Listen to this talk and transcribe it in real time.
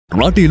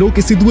රටේ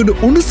ලෝකෙ සිදුවන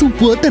උණුසුම්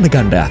පුවත්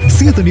දැනගන්න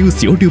සියත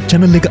නිවුස් YouTube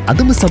channel එක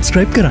අදම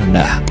subscribe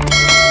කරන්න.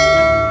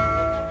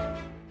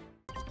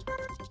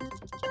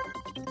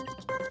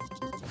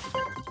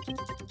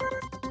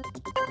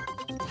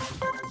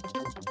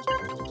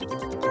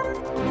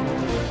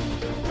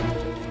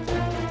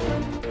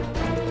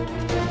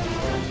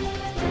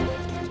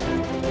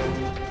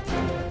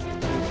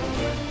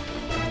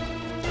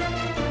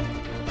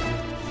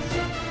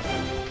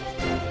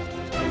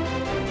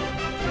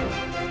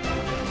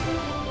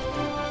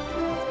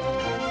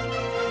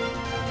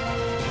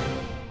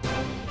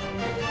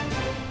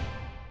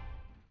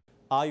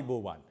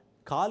 ආයුබෝවන්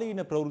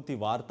කාලීන ප්‍රවෘත්ති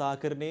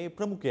වාර්තාකරණයේ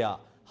ප්‍රමුඛයා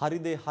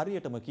හරිදේ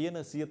හරියටම කියන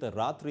සියත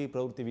රාත්‍රී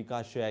ප්‍රවෘත්ති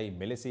විකාශයයි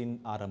මෙලෙසින්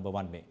ආරම්භ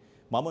වන්නේ.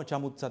 මම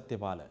චමුත්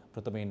සත්‍යපාල.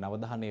 ප්‍රථමයෙන්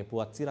අවධානය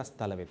පුවත්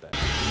සිරස්තල වෙත.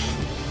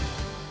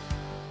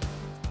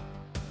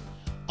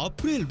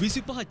 අප්‍රේල්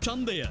 25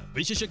 ඡන්දය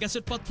විශේෂ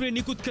ගැසට් පත්‍රය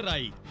නිකුත්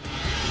කරයි.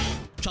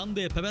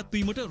 ඡන්දය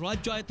පැවැත්වීමට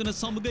රාජ්‍ය ආයතන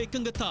සමග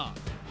එකඟතා.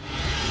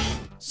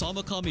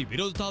 සාමකාමී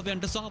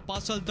විරෝධතාවයන්ට සහ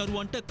පාසල්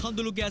දරුවන්ට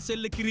කඳුළු ගෑස්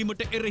එල්ල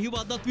කිරීමට එරෙහිව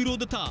අදත්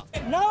විරෝධතා.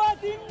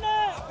 නවතින්න!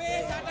 අපේ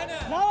සටන!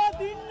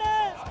 නවතින්න!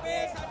 අපේ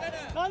සටන!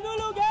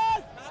 කඳුළු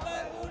ගෑස්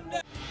නවතුන්න!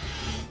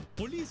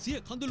 පොලිසිය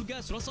කඳුළු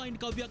ගෑස්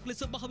රසායනික අව්‍යයක්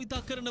ලෙස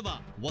භාවිතා කරනවා.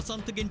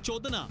 වසන්තගෙන්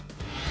චෝදනා.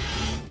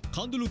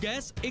 කඳුළු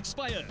ගෑස්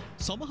එක්ස්පයර්.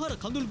 සමහර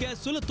කඳුළු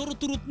ගෑස් වල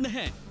තොරතුරුත්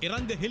නැහැ.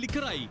 එරංග හෙළි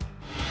කරයි.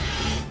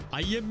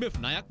 IMF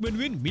ණයක්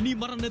වෙනුවෙන් මිනි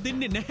මරන්න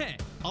දෙන්නේ නැහැ.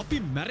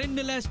 අපි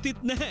මැරෙන්න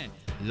ලෑස්තිත් නැහැ.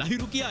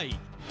 ලහිරු කියයි.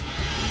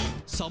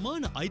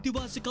 සමාන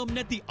අයිතිවාසිකම්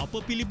නැති අප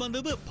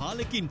පිළිබඳව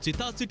පාලකින්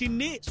සිතා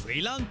සිටින්නේ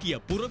ශ්‍රී ලාංකීය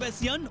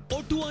පුරවැසියන්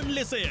ඔටුවන්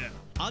ලෙසය.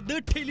 අද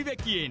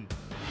ටෙලිවැකියෙන්.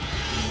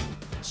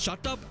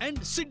 Shut up and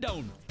sit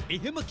down.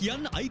 එහෙම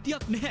කියන්න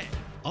අයිතියක් නැහැ.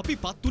 අපි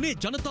පත්තුනේ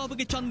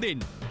ජනතාවගේ ඡන්දෙන්.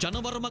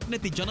 ජනවරමක්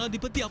නැති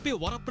ජනාධිපති අපේ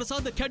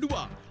වරප්‍රසාද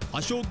කැඩුවා.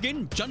 අශෝක්ගෙන්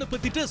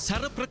ජනපතිට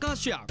සැර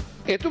ප්‍රකාශයක්.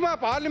 එතුමා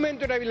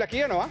පාර්ලිමේන්තුවට ඇවිල්ලා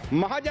කියනවා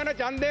මහජන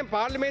ඡන්දයෙන්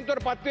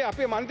පාර්ලිමේන්තුවට පත්වේ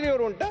අපේ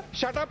മന്ത്രിවරුන්ට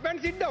shut up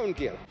and sit down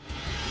කියලා.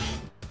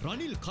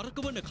 රනිල්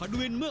කරකවන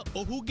කඩුවෙන්ම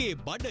ඔහුගේ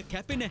බඩ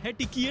කැපෙන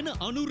හැටි කියන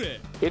අනුර.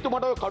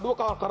 එතුමට ඔය කඩුව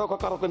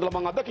කරක ඉඳලා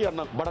මම අද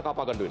කියන්න බඩ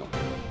කපා ගන්න වෙනවා.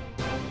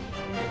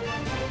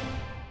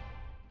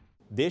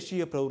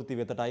 දේශීය ප්‍රවෘත්ති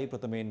වෙතටයි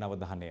ප්‍රථමයෙන්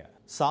අවධානය.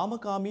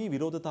 සාමකාමී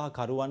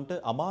විරෝධතාකරුවන්ට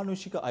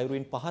අමානුෂික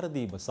අයුරින් පහර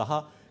දීම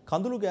සහ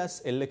කඳුළු ගෑස්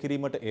එල්ල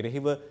කිරීමට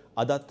එරෙහිව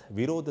අදත්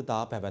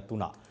විරෝධතා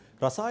පැවැත්වුණා.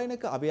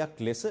 රසායනික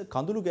අවයක් ලෙස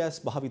කඳුළු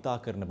ගෑස් භාවිතා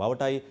කරන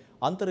බවටයි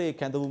අන්තරයේ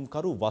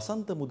කැඳවුම්කරු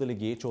වසන්ත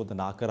මුදලිගේ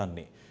චෝදනා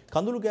කරන්නේ.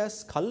 කඳුළු ගෑස්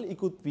කල්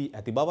ඉක්ුත් වී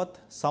ඇති බවත්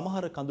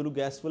සමහර කඳුළු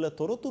ගෑස් වල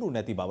තොරතුරු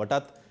නැති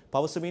බවටත්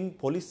පවසමින්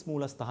පොලිස්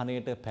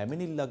මූලස්ථානයට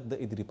පැමිණිල්ලක්ද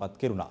ඉදිරිපත්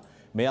කෙරුණා.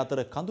 මේ අතර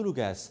කඳුළු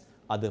ගෑස්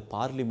අද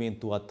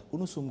පාර්ලිමේන්තුවත්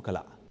උණුසුම්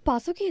කළා.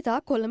 පසුගියදා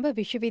කොළඹ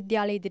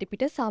විශ්වවිද්‍යාලය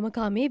ඉදිරිපිට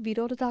සාමකාමී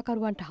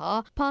විරෝධතාකරුවන්ට හා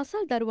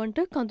පාසල් දරුවන්ට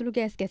කඳුළු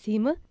ගෑස්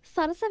ගැසීම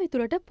සරසවි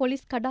තුළට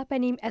පොලිස් කඩා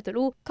පැනීම්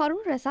ඇතුළු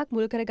කරුණු රැසක්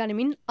මුල්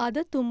කරගනිමින්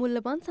අද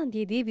තුම්මුල්ලවන්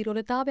සන්ධියේදී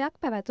විරෝධතාවයක්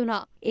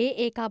පැවැතුණා. ඒ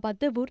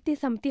ඒකාබද්ධ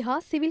වෘත්තීය සමිති හා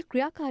සිවිල්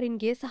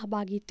ක්‍රියාකාරීන්ගේ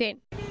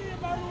සහභාගීත්වයෙන්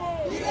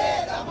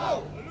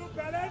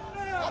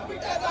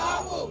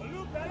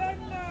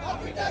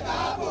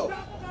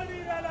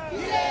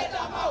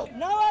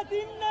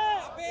නවතින්න!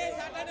 අපේ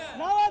සටන!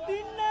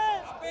 නවතින්න!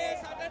 අපේ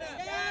සටන!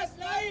 Gas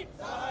light!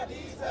 සහ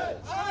ඩීසල්!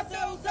 අහස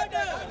උසට!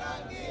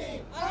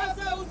 අහස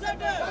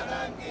උසට!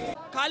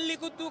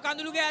 කල්ලිකුත් වූ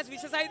කඳුළු ගෑස්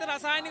විෂ සහිත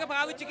රසායනික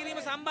පාවිච්චි කිරීම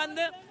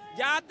සම්බන්ධ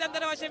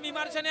ජාත්‍යන්තර වශයෙන්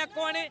විමර්ශනයක්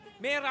ඕනේ.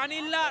 මේ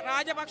රනිල්ලා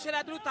රාජපක්ෂලා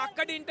ඇතුළු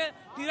තක්කඩින්ට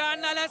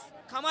තිරාන්නලස්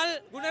කමල්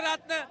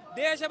ගුණරත්න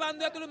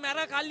දේශබන්දු ඇතුළු මැර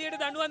කල්ලියට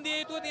දඬුවම් දිය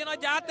යුතුව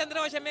තියෙනවා. ජාත්‍යන්තර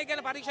වශයෙන් මේ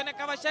ගැන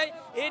පරීක්ෂණයක් අවශ්‍යයි.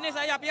 ඒ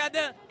නිසායි අපි අද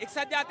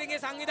එක්සත්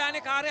ජාතීන්ගේ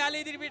සංවිධානයේ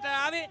කාර්යාලය ඉදිරිපිට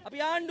ආවේ.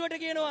 අපි ආණ්ඩුවට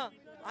කියනවා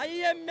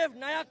IMF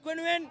ණයක්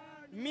වෙනුවෙන්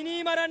මිනි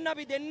මරන්න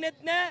අපි දෙන්නෙත්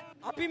නෑ.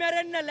 අපි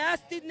මැරෙන්න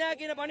ලෑස්තිත් නෑ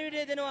කියන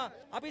පණිවිඩය දෙනවා.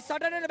 අපි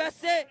සටනට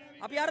බැස්සේ,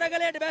 අපි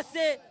අරගලයට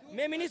බැස්සේ.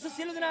 මේ මිනිස්සු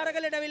සියලු දෙනා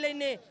අරගලයට ඇවිල්ලා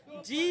ඉන්නේ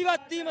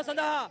ජීවත් වීම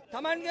සඳහා.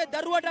 Tamanගේ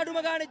දරුවට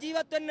අඩුම ගානේ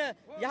ජීවත් වෙන්න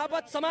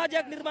යහපත්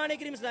සමාජයක් නිර්මාණය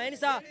කිරීම සඳහා. ඒ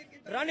නිසා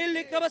රනිල්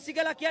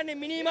වික්‍රමසිංහලා කියන්නේ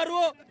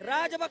මිනිමරුවෝ,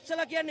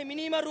 රාජපක්ෂලා කියන්නේ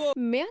මිනිමරුවෝ.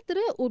 මේ අතර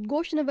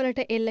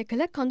උද්ඝෝෂණවලට එල්ල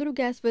කළ කඳුළු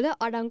ගෑස් වල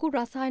අඩංගු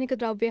රසායනික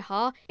ද්‍රව්‍ය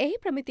හා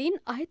එහි ප්‍රමිතීන්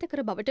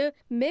අහිතකර බවට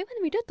මේ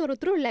වන විට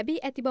තොරතුරු ලැබී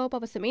ඇති බව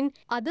පවසමින්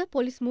අද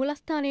පොලිස්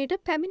මූලස්ථානයට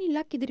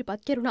පැමිණිල්ලක්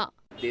ඉදිරිපත් කෙරුණා.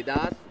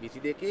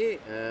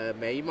 2022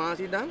 මැයි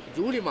මාසෙ ඉඳන්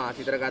ජූලි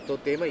මාසෙ විතර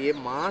ගත්තොත් එහෙම මේ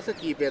මාස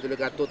කීපය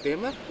ඇතුළත ගත්තොත්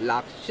එහෙම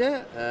ලක්ෂ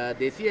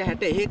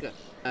 261ක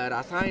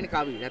රසායනික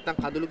අවි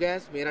නැත්තම් කඳුළු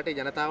ගෑස් මේ රටේ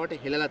ජනතාවට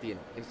හෙළලා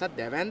තියෙනවා. ඒ නිසා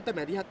දැවැන්ත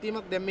මැදිහත්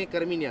වීමක් දැන් මේ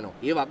කරමින් යනවා.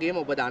 ඒ වගේම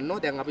ඔබ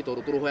දන්නවා දැන් අපි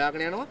තොරතුරු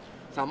හොයාගෙන යනවා.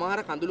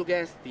 සමහර කඳුළු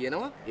ගෑස්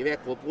තියෙනවා. ඒවා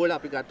කොපු වල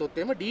අපි ගත්තොත්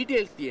එහෙම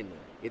ඩීටේල්ස්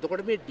තියෙනවා.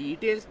 එතකොට මේ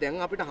ඩීටේල්ස්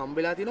දැන් අපිට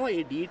හම්බෙලා තිනවා.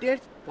 ඒ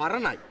ඩීටේල්ස්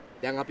පරණයි.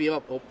 දැන් අපි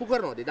ඒවා ඔප්පු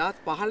කරනවා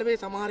 2015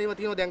 සමහර ඒවා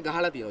තියෙනවා දැන්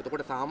ගහලා තියෙනවා.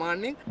 එතකොට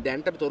සාමාන්‍යයෙන්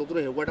දැන්ට අපි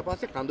තොරතුරු හෙව්වට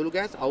පස්සේ කඳුළු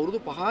ගෑස් අවුරුදු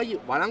 5යි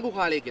වළංගු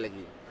කාලය කියලා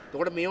කියනවා.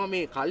 එතකොට මේවා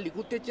මේ කල්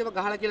ඉක්ුත් වෙච්ච ඒවා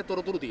ගහලා කියලා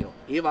තොරතුරු තියෙනවා.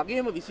 ඒ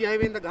වගේම 26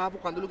 වෙනිදා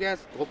ගහපු කඳුළු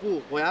ගෑස් කොපු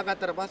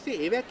හොයාගත්තට පස්සේ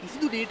ඒවා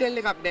කිසිදු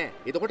ඩීටේල් එකක් නැහැ.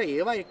 එතකොට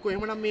ඒවා එක්ක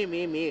එහෙමනම්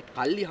මේ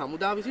කල්ලි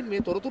හමුදා විසින්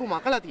මේ තොරතුරු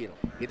මකලා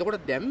තියෙනවා.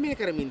 එතකොට දැන් මේ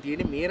කරමින්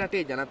තියෙන්නේ මේ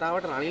රටේ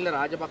ජනතාවට රනිල්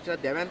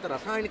රාජපක්ෂලා දැවැන්ත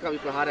රසායනික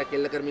විප්‍රහාරයක්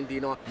එල්ල කරමින්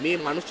තියෙනවා. මේ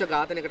මනුෂ්‍ය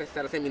ඝාතනයකට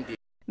සැරසෙමින්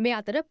තියෙනවා. මේ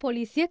අතර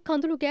පොලිසිය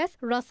කඳුළු ගෑස්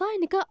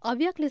රසායනික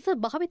අවයක් ලෙස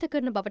භාවිත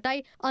කරන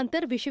බවටයි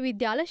අන්තර්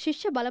විශ්වවිද්‍යාල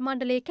ශිෂ්‍ය බල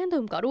මණ්ඩලයේ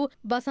කැඳවුම්කරු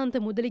බසන්ත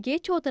මුදලිගේ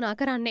චෝදනා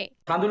කරන්නේ.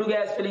 කඳුළු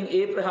ගෑස් වලින්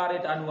ඒ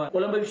ප්‍රහාරයට අනුව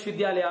කොළඹ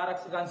විශ්වවිද්‍යාලයේ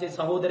ආරක්ෂක අංශයේ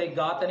සහෝදරෙක්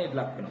ඝාතනයට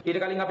ලක් වෙනවා.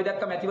 ඊට කලින් අපි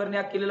දැක්ක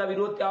මැතිවරණයක් කිල්ලලා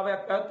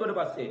විරෝධතාවයක්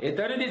පැවැත්වුවට පස්සේ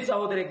එතනදී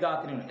සහෝදරෙක්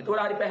ඝාතනය වුණා.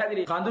 ඒතකොට හරි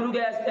පැහැදිලි කඳුළු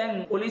ගෑස්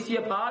දැන්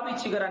පොලිසිය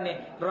පාවිච්චි කරන්නේ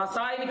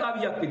රසායනික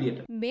අවියක්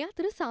විදියට. මේ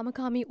අතර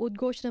සාමකාමී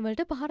උද්ඝෝෂණ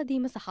වලට පහර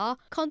දීම සහ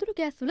කඳුළු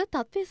ගෑස් වල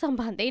තත්ත්වය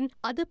සම්බන්ධයෙන්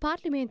අද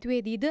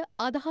පාර්ලිමේන්තුවේදීද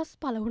අදහස්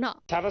පළ වුණා.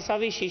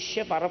 සරසවි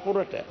ශිෂ්‍ය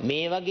පරපුරට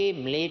මේ වගේ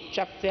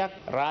ම්ලේච්ඡත්වයක්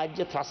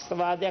රාජ්‍ය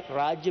ත්‍රස්තවාදයක්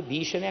රාජ්‍ය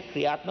භීෂණයක්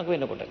ක්‍රියාත්මක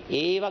වෙනකොට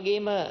ඒ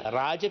වගේම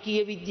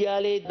රාජකීය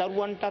විද්‍යාලයේ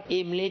දරුවන්ටත්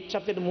මේ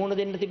ම්ලේච්ඡත්වයට මුහුණ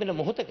දෙන්න තිබෙන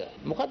මොහොතක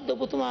මොකද්ද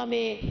ඔබතුමා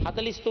මේ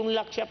 43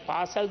 ලක්ෂ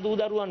පාසල් දූ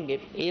දරුවන්ගේ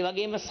ඒ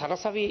වගේම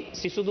සරසවි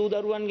සිසු දූ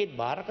දරුවන්ගේ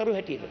බාරකරු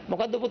හැටියට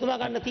මොකද්ද ඔබතුමා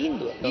ගන්න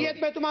තීන්දුව?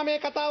 ඊයේත් මෙතුමා මේ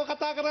කතාව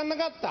කතා කරන්න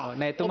ගත්තා.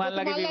 නෑ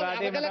එතුමාලගේ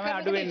විවාදයෙන් තමයි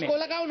අඩු වෙන්නේ.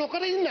 ඉස්කෝලේ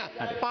නොකර ඉන්න.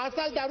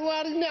 පාසල් දරුවා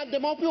අරින්න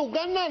දෙමව්පියෝ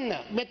උගන්වන්න.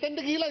 මෙතෙන්ට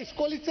ගිහිලා ඉස්කෝලේ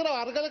ඉස්සර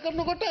වර්ගල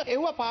කරනකොට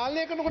ඒව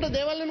පාලනය කරනකොට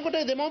දේවල් වෙනකොට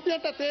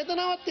දෙමව්පියන්ට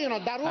වේදනාවක් තියෙනවා.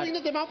 දරුවෝ ඉන්න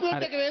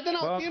දෙමව්පියන්ට ඒක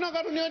වේදනාවක් තියෙනවා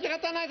කරු නියෝජ්‍ය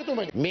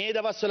කතානායකතුමනි. මේ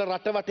දවස්වල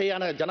රට වටේ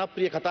යන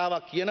ජනප්‍රිය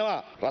කතාවක් කියනවා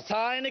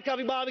රසායනික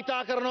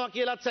විභාවිතා කරනවා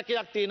කියලාත්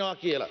සැකයක් තියෙනවා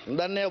කියලා.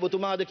 දන්නේ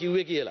ඔබතුමාද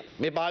කිව්වේ කියලා.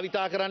 මේ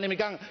භාවිතා කරන්නේ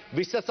නිකන්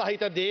විෂ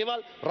සහිත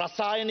දේවල්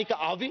රසායනික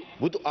අවි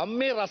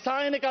අම්මේ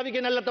රසායනික අවි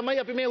ගෙනල්ලා තමයි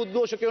අපි මේ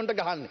උද්ඝෝෂකයන්ට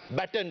ගහන්නේ.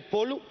 බැටන්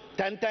පොළු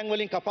තැන් තැන්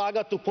වලින්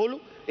කපාගත්තු පොළු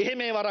එහෙම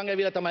මේ වරන්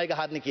ඇවිල්ලා තමයි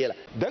ගහන්නේ කියලා.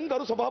 දැන්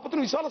ගරු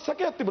සභාපතිතුමනි විශාල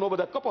සැකයක් තිබුණා. ඔබ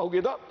දැක්ක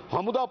පහුගියදා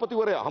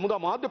හමුදාපතිවරයා හමුදා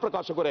මාධ්‍ය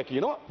ප්‍රකාශකවරයා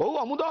කියනවා ඔහු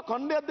හමුදා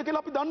ඛණ්ඩයක්ද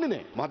කියලා අපි දන්නේ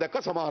නැහැ. මම දැක්ක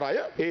සමහර අය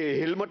ඒ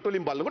හෙල්මට්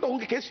වලින් බලනකොට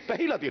ඔහුගේ කෙස්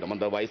පැහිලා තියෙනවා.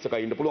 මම දා වයසක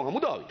ඉන්න පුළුවන්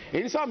හමුදාවේ.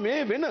 ඒ නිසා මේ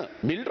වෙන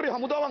මිලිටරි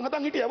හමුදාවන්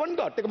හදන් හිටිය එවන්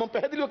ගාට් එක මම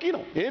පැහැදිලිව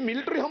කියනවා. මේ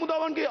මිලිටරි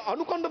හමුදාවන්ගේ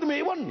අනුකණ්ඩද මේ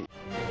එවන්නේ.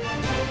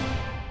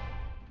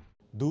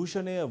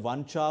 දූෂණය,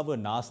 වංචාව,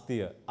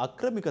 නාස්තිය,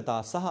 අක්‍රමිකතා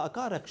සහ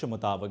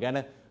අකාර්යක්ෂමතාව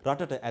ගැන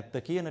රටට ඇත්ත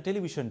කියන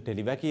ටෙලිවිෂන්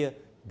ටෙලිවැකිය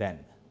දැන්.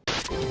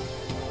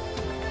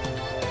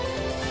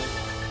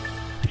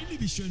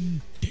 ටෙලිවිෂන්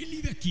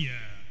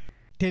ටෙලිවැකිය.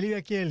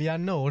 ටෙලිවැකිය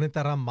ලියන්න ඕන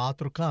තරම්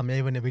මාතෘකා මේ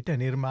වන විට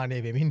නිර්මාණය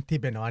වෙමින්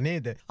තිබෙනවා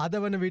නේද? අද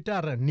වන විට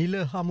අර නිල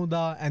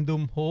හමුදා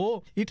ඇඳුම් හෝ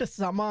ඊට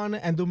සමාන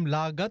ඇඳුම්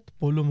ලාගත්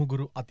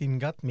පොළුමුගුරු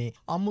අතින්ගත් මේ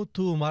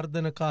අමුතු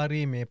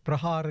මර්ධනකාරී මේ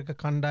ප්‍රහාරක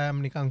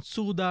කණ්ඩායම් නිකන්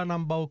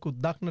සූදානම් බවකුත්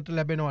දක්නට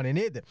ලැබෙනවනේ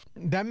නේද?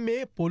 දැන්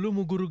මේ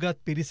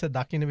පොළුමුගුරුගත් පිරිස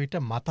දකින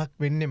විට මතක්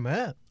වෙන්නෙම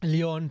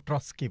ලියෝන්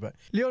ට්‍රොස්කිව.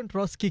 ලියෝන්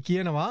ට්‍රොස්කි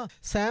කියනවා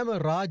සෑම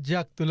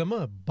රාජ්‍යයක් තුළම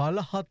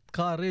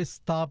බලහත්කාරය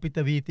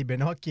ස්ථාපිත වී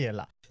තිබෙනවා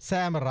කියලා.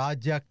 සෑම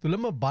රාජ්‍යයක්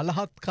තුළම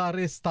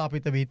බලහත්කාරය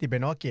ස්ථාපිත වී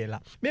තිබෙනවා කියලා.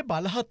 මේ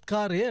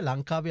බලහත්කාරය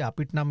ලංකාවේ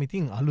අපිට නම්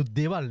ඉතින් අලුත්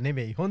දේවල්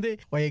නෙවෙයි. හොඳේ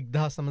ඔය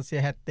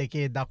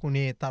 1971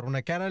 දකුණේ තරුණ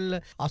කැරැල්ල,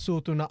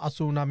 83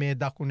 89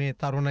 දකුණේ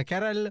තරුණ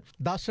කැරැල්ල,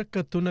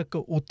 දශක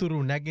 3ක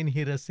උතුරු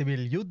නැගෙනහිර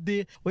සිවිල් යුද්ධය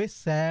ඔය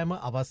සෑම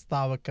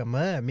අවස්ථාවකම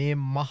මේ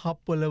මහ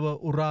පොළව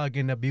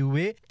උරාගෙන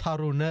බිව්වේ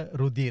තරුණ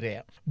රුධිරය.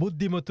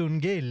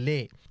 බුද්ධිමතුන්ගේ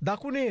ලේ.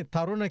 දකුණේ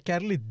තරුණ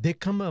කැරලි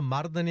දෙකම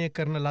මර්ධනය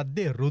කරන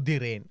ලද්දේ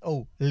රුධිරයෙන්.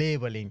 ඔව් ලේ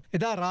වලින්.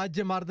 එදා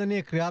රාජ්‍ය මර්ධනය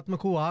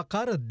ක්‍රියාත්මක වූ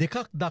ආකාර දෙකක්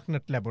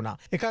දක්නට ලැබුණා.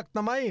 එකක්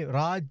තමයි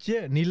රාජ්‍ය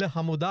නිල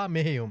හමුදා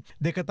මෙහෙයුම්.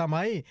 දෙක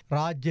තමයි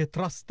රාජ්‍ය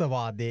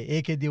ත්‍රස්තවාදේ.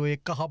 ඒකෙදි ඔය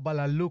කහ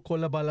බලල්ලු,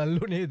 කොළ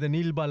බලල්ලු නේද,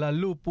 නිල්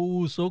බලල්ලු,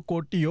 පූසෝ,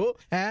 කොටියෝ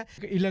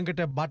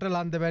ඊළඟට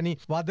බටලන්ද වැනි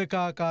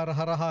වදකාකාර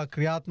හරහා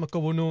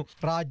ක්‍රියාත්මක වුණු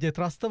රාජ්‍ය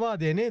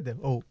ත්‍රස්තවාදය නේද?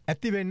 ඔව්.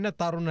 ඇති වෙන්න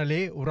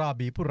තරුණලේ උරා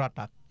බීපු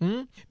රටක්.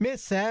 මේ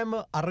සෑම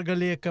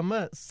අර්ගලයකම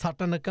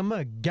සටනකම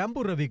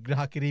ගැඹුර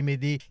විග්‍රහ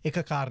කිරීමේදී එක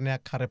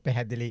කාරණයක් හර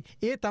පැහැදිලි.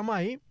 ඒ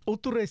තමයි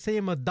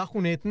උතුරෙසේම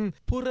දකුණෙත්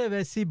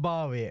පුරවැසි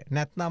භාවය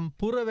නැත්නම්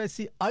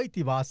පුරවැසි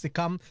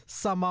අයිතිවාසිකම්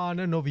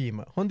සමාන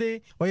නොවීම.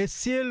 හොඳේ ඔය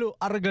සියලු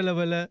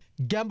අර්ගලවල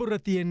ගැඹුර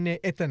තියෙන්නේ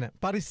එතන.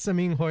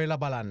 පරිස්සමින් හොයලා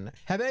බලන්න.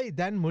 හැබැයි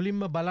දැන්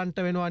මුලින්ම බලන්ට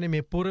වෙනවානේ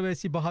මේ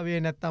පුරවැසි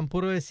භාවය නැත්නම්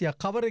පුරවැසියා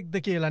කවරෙක්ද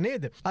කියලා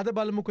නේද? අද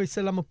බලමුකෝ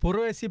ඉස්සෙල්ලාම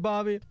පුරවැසි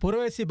භාවය.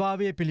 පුරවැසි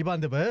භාවය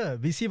පිළිබඳව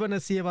 20 වන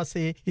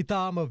සියවසේ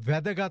ඉතාම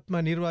වැදගත්ම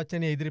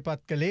නිර්වචනය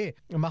ඉදිරිපත්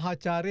කළේ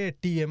මහාචාර්ය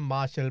ටීඑම්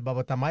මාෂල්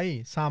බව තමයි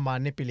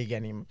සාමාන්‍ය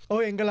පිළිගැනීම.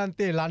 ඔය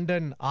එංගලන්තයේ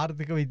ලන්ඩන්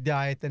ආර්ථික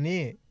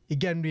විද්‍යායතනයේ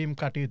ඉගැන්වීම්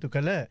කටයුතු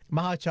කළ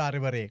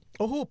මහාචාර්යවරයෙක්.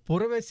 ඔහු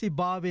පුරවැසි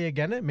භාවය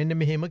ගැන මෙන්න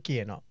මෙහෙම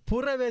කියනවා.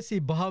 පුරවැසි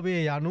භාවය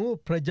යනු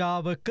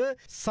ප්‍රජාවක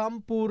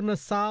සම්පූර්ණ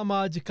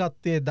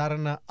සමාජිකත්වයේ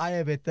දරන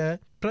අය වෙත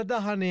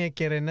ප්‍රධානය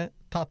කෙරෙන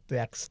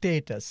තත්ත්වයක්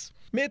ස්ටේටස්.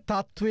 මේ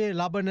තත්ත්වයේ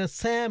ලබන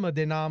සෑම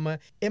දෙනාම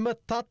එම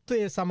තත්ත්වය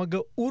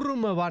සමග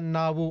උරුම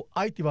වන්නා වූ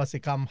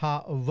අයිතිවාසිකම් හා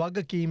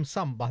වගකීම්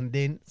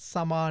සම්බන්ධයෙන්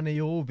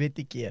සමානයෝ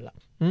වෙති කියලා.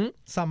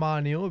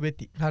 සමානයෝ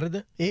වෙති. හරිද?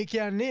 ඒ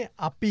කියන්නේ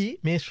අපි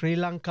මේ ශ්‍රී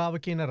ලංකාව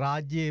කියන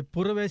රාජ්‍යයේ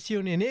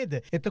පුරවැසියෝනේ නේද?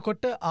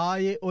 එතකොට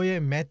ආයේ ඔය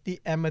මැති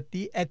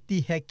ඇමති ඇති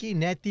හැකි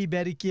නැති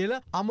බැරි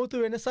කියලා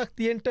아무තු වෙනසක්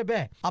තියෙන්න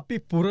බෑ. අපි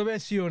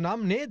පුරවැසියෝ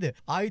නම් නේද?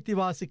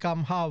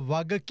 අයිතිවාසිකම් හා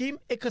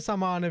වගකීම් එක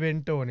සමාන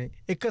වෙන්න ඕනේ.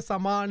 එක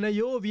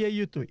සමානයෝ විය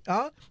යුතුයි.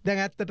 දැන්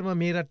ඇත්තටම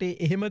මේ රටේ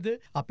එහෙමද?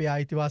 අපේ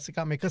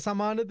අයිතිවාසිකම් එක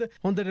සමානද?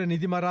 හොඳට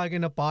නිදි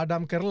මරාගෙන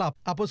පාඩම් කරලා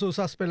අපස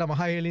උසස් පෙළ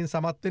මහේලින්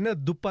සමත් වෙන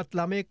දුප්පත්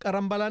ළමයෙක්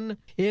අරන් බලන්න.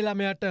 ඒ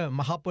ළමයා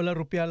මහපොල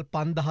රුපියල්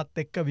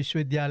 5000ත් එක්ක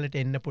විශ්වවිද්‍යාලයට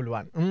එන්න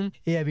පුළුවන්.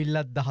 ඒ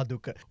ඇවිල්ලත්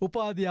දහදුක.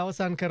 උපාධිය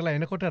අවසන් කරලා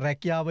එනකොට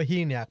රැකියාව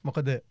හීනයක්.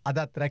 මොකද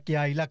අදත්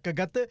රැකියා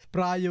ඉලක්කගත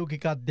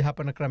ප්‍රායෝගික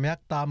අධ්‍යාපන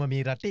ක්‍රමයක් තාම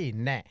මේ රටේ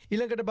නැහැ.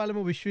 ඊළඟට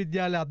බලමු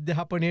විශ්වවිද්‍යාල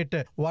අධ්‍යාපනයේට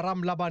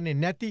වරම් ලබන්නේ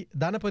නැති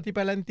ධනපති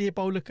පැලැන්තියේ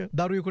පවුලක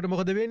දරුවෙකුට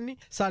මොකද වෙන්නේ?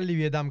 සල්ලි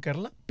වියදම්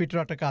කරලා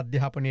පිටරටක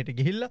අධ්‍යාපනයට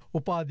ගිහිල්ලා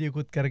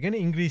උපාධියකුත් කරගෙන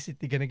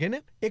ඉංග්‍රීසිත් ඉගෙනගෙන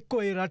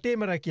එක්කෝ ඒ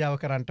රටේම රැකියාව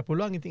කරන්න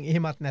පුළුවන්. ඉතින්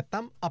එහෙමත්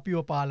නැත්නම්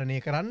අපිව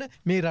පාලනය කරන්න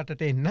මේ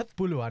රටට එන්නත්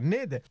පුළුවන්.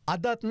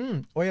 අදත්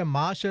ඔය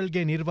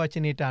මාර්ෂල්ගේ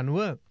නිර්වචනයට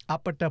අනුව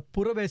අපට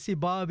පුරවැසි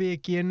භාවය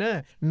කියන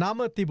නම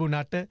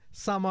තිබුණට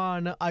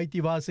සමාන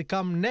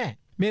අයිතිවාසිකම් නෑ.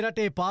 මේ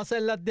රටේ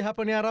පාසල්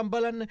අධ්‍යාපනය ආරම්භ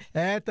බලන්න.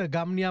 ඈත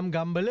ගම්නියම්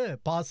ගම්වල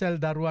පාසල්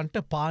දරුවන්ට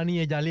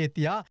පානීය ජලය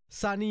තියා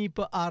සනීප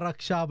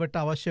ආරක්ෂාවට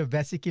අවශ්‍ය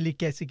වැසිකිලි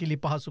කැසිකිලි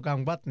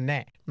පහසුකම්වත්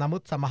නැහැ.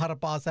 නමුත් සමහර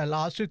පාසල්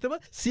ආශ්‍රිතව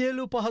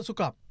සියලු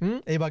පහසුකම්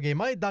ඒ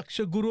වගේමයි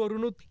දක්ෂ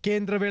ගුරුවරුනුත්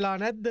කේන්ද්‍ර වෙලා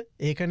නැද්ද?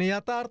 ඒකනේ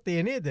යථාර්ථය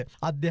නේද?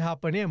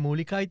 අධ්‍යාපනය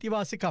මූලික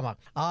අයිතිවාසිකමක්.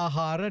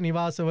 ආහාර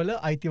නිවාසවල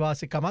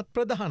අයිතිවාසිකමත්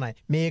ප්‍රධානයි.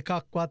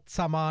 මේකක්වත්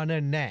සමාන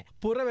නැහැ.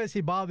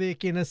 පුරවැසි භාවය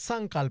කියන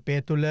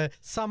සංකල්පය තුළ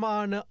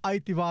සමාන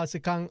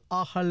අයිතිවාසිකම්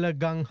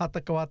අහල්ලගං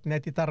හතකවත්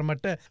නැති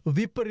තරමට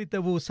විපරිත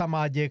වූ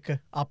සමාජයක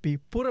අපි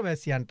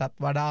පුරවැසියන්ටත්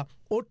වඩා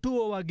ඔටුව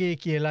වගේ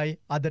කියලයි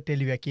අද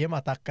ටෙලිවැකිය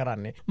මතක්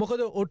කරන්නේ.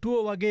 මොකද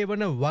ඔටුව වගේ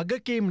වන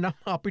වගකීම් නම්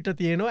අපිට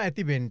තියෙනවා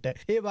ඇතිවෙන්ට.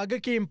 ඒ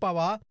වගකීම්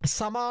පවා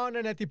සමාන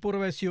නැති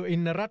පුරවැසියෝ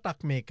ඉන්න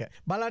රටක් මේක.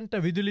 බලන්ට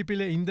විදුලි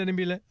පිල ඉන්ධන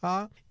බිල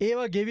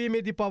ඒවා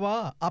ගෙවීමේදී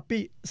පවා අපි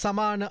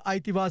සමාන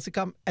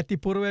අයිතිවාසිකම් ඇති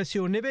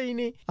පුරවැසියෝ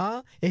නෙවෙයිනේ.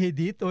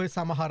 එහිදීත් ඔය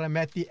සමහර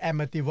මැති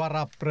ඇමති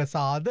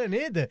වරප්‍රසාද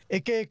නේද?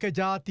 එක එක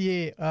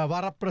ජාතියේ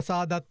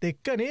වරප්‍රසාදත්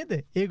එක්ක නේද?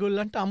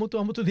 ඒගොල්ලන්ට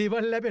අමුතු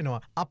දේවල්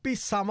ලැබෙනවා. අපි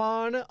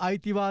සමාන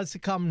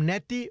අයිතිවාසිකම්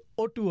නැති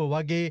ඔටුව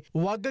වගේ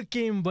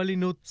වගකීම්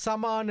වලිනුත්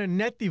සමාන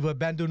නැතිව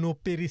බැඳුණු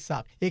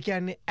පිරිසක්. ඒ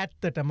කියන්නේ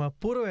ඇත්තටම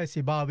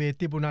පුරවැසි භාවයේ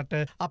තිබුණට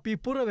අපි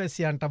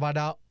පුරවැසියන්ට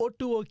වඩා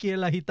ඔටුව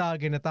කියලා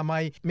හිතාගෙන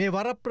තමයි මේ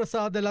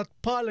වරප්‍රසාදලත්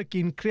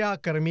පාලකින් ක්‍රියා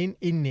කරමින්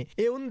ඉන්නේ.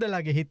 ඒ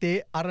උන්දලගේ හිතේ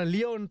අර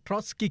ලියෝන්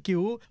ට්‍රොස්කි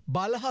කිව්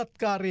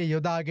බලහත්කාරය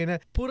යොදාගෙන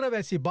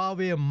පුරවැසි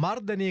භාවය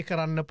මර්ධනය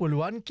කරන්න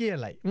පුළුවන්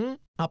කියලයි.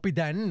 අපි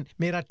දැන්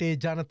මේ රටේ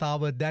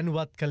ජනතාව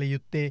දැනුවත් කළ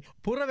යුත්තේ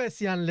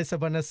පුරවැසියන් ලෙස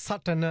වන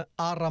සටන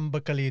ආරම්භ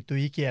කළ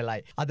යුතුයි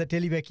කියලයි. අද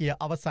ටෙලිවැකිය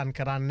අවසන්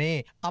කරන්නේ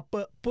අප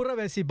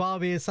පුරවැසි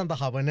භාවය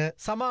සඳහා වන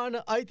සමාන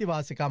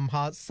අයිතිවාසිකම්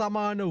හා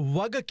සමාන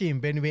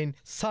වගකීම් වෙනුවෙන්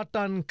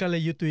සටන් කළ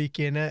යුතුයි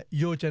කියන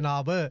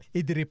යෝජනාව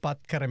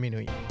ඉදිරිපත්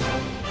කරමිනුයි.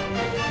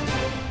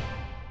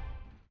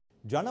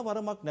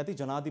 ජනවරමක් නැති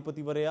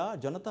ජනාධිපතිවරයා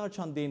ජනතා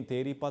ඡන්දයෙන්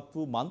තේරීපත්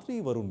වූ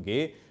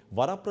මන්ත්‍රීවරුන්ගේ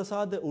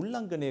වරප්‍රසාද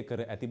උල්ලංඝනය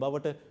කර ඇති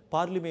බවට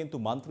පාර්ලිමේන්තු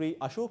මන්ත්‍රී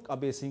අශෝක්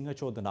අබේසිංහ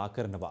චෝදනා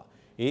කරනවා.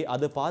 ඒ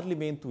අද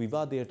පාර්ලිමේන්තු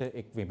විවාදයට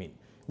එක් වෙමින්.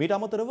 මීට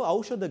අමතරව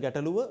ඖෂධ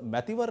ගැටලුව,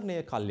 මැතිවරණය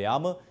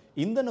කල්යාම,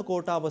 ඉන්ධන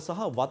කෝටාව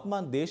සහ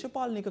වත්මන්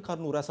දේශපාලනික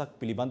කරුණු රැසක්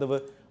පිළිබඳව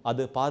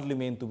අද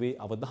පාර්ලිමේන්තුවේ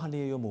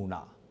අවධානය යොමු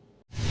වුණා.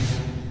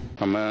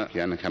 මම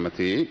කියන්න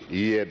කැමති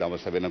ඊයේ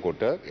දවස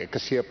වෙනකොට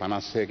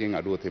 156කින්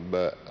අඩුව තිබ්බ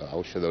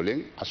ඖෂධ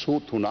වලින්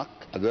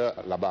 83ක් අද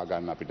ලබා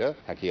ගන්න අපිට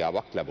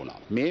හැකියාවක් ලැබුණා.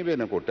 මේ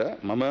වෙනකොට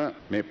මම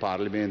මේ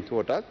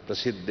පාර්ලිමේන්තුවටත්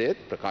ප්‍රසිද්ධියත්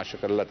ප්‍රකාශ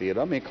කරලා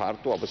තියෙනවා මේ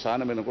කාර්තුව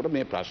අවසන් වෙනකොට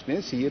මේ ප්‍රශ්නේ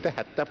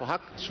 75ක්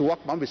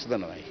සුවක් මම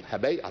විසඳනවායි.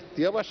 හැබැයි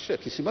අත්‍යවශ්‍ය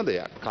කිසිම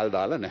දෙයක් කල්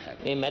දාලා නැහැ.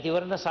 මේ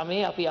මැතිවරණ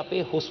සමයේ අපි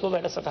අපේ හුස්ම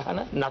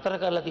වැඩසටහන නතර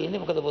කරලා තියෙන්නේ.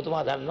 මොකද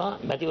ඔබතුමා දන්නවා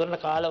මැතිවරණ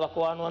කාල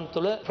වකවානුවන්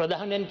තුළ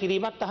ප්‍රධානයන්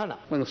කිරීමක් තහනම්.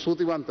 මම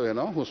ස්තුතිවන්ත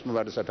වෙනවා හුස්ම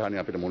වැඩසටහන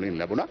අපිට මුලින්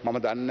ලැබුණා. මම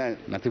දන්නේ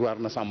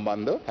මැතිවරණ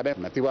සම්බන්ධව.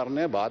 හැබැයි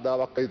මැතිවරණය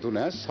බාධාවක් යුතු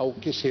නැහැ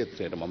සෞඛ්‍ය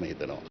ක්ෂේත්‍රයට මම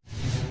හිතනවා.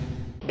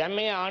 දැන්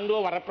මේ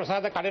ආණ්ඩුව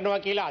වරප්‍රසාද කඩනවා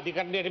කියලා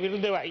අධිකරණයට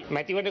විරුද්ධවයි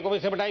මැතිවරණ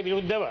කොමිසමටයි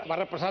විරුද්ධව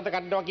වරප්‍රසාද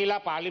කඩනවා කියලා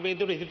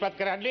පාර්ලිමේන්තුවට ඉදිරිපත්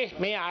කරන්නේ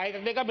මේ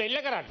ආයතන දෙක බෙල්ල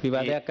කරන්නේ.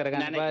 විවාදයක්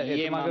කරගන්න බෑ.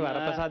 එතුමාගේ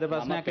වරප්‍රසාද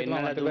ප්‍රශ්නයක්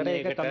එතුමා මතු කරේ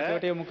ඒක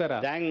කමිටුවට යොමු කරා.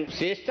 දැන්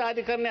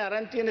ශ්‍රේෂ්ඨාධිකරණයේ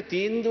අරන් තියෙන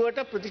තීන්දුවට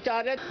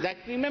ප්‍රතිචාරයක්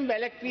දැක්වීමෙන්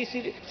වැළැක්වී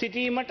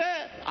සිටීමට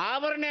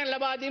ආවරණයක්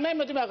ලබා දීමයි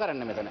මෙතුමා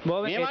කරන්නේ මෙතන.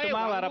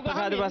 එතුමා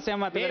වරප්‍රසාද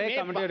ප්‍රශ්නයක් මතු කරේ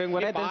කමිටුවට යොමු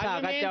කරේ. දැන්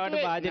සාකච්ඡාවට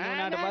භාජනය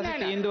වුණාට පස්සේ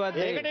තීන්දුවක්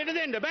දෙන්න. ඒකට ඉඩ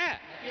දෙන්න බෑ.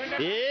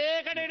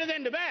 ඒකට ඉඩ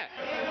දෙන්න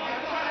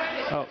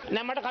බෑ.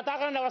 නෑ මට කතා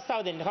කරන්න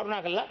අවස්ථාව දෙන්න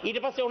කරුණාකරලා. ඊට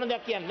පස්සේ ඕන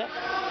දෙයක් කියන්න.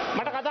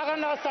 මට කතා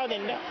කරන්න අවස්ථාව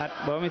දෙන්න.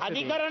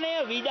 අධිකරණය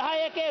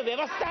විධායකය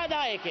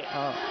ව්‍යවස්ථාදායකය.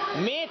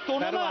 මේ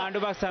තුනම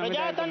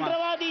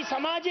ප්‍රජාතන්ත්‍රවාදී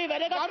සමාජයේ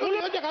වැදගත්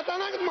නියෝජ්‍ය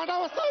කතානායක මට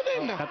අවස්ථාව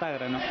දෙන්න. කතා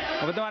කරනවා.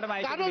 ඔබතුමාට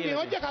මයික් එක දීලා.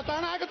 නියෝජ්‍ය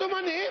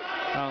කතානායකතුමනි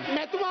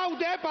මෙතුමා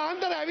උදේ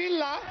පාන්දර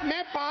ඇවිල්ලා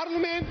මේ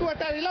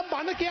පාර්ලිමේන්තුවට ඇවිල්ලා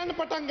බණ කියන්න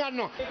පටන්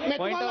ගන්නවා.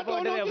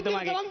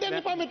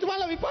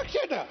 මෙතුමාලා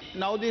විපක්ෂයට.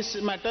 Now this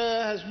matter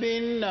has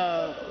been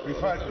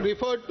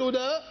referred to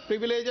the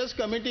Privileges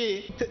Committee.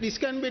 This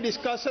can be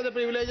discussed at the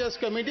Privileges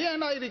Committee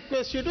and I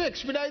request you to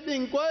expedite the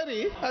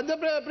inquiry at the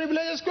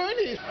Privileges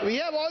Committee. We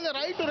have all the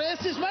right to raise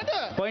this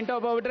matter. Point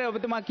of order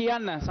ඔබතුමා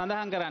කියන්න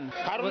සඳහන් කරන්න.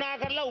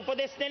 කරුණාකරලා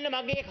උපදෙස් දෙන්න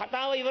මගේ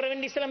කතාව ඉවර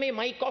වෙන්න ඉස්සෙල්ලා මේ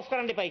මයික් ඔෆ්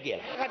කරන්න එපයි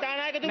කියලා.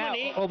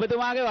 කතානායකතුමනි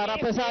ඔබතුමාගේ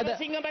වරප්‍රසාද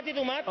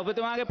සිංහපතිතුමාත්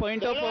ඔබතුමාගේ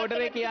point of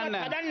order කියන්න.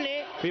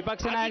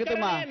 විපක්ෂ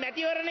නායකතුමා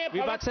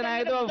විපක්ෂ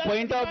නායකතුමා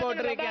point of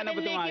order කියන්න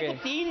ඔබතුමාගේ.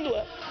 තීන්දුව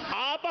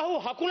ආපහු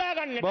හකුලා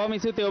ගන්න. බොහොම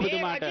ස්තුතියි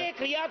ඔබතුමාට.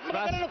 ක්‍රියාත්මක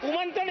කරන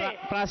කුමන්ත්‍රණය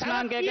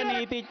ප්‍රශ්නාංකයක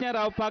නීතිඥ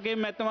රවුප්පාගේ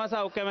මැතිතුමා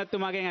සහ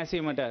උක්කමැතිතුමාගෙන්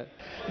ඇසීමට.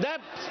 The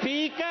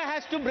speaker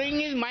has to bring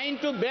his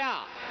mind to bear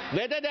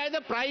whether there is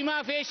a prima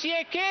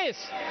facie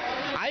case.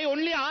 I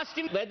only asked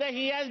him whether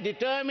he has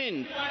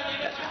determined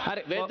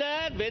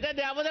whether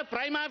there was a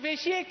prima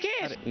facie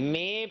case.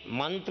 මේ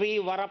മന്ത്രി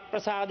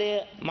වරප්‍රසාදය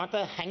මත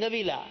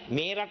හැඟවිලා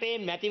මේ රටේ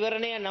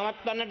මැතිවරණය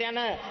නවත්වන්නට යන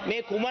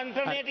මේ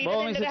කුමන්ත්‍රණයට ඉඩ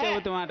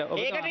දෙන්න බෑ.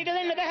 ඒකට ඉඩ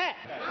දෙන්න බෑ.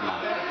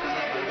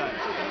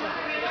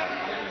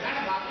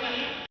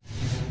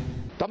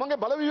 තමන්ගේ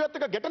බලවියත්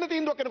එක ගැටෙන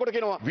තීන්දුවක් කෙනෙකුට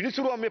කියනවා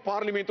විනිසුරුවම් මේ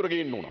පාර්ලිමේන්තුවට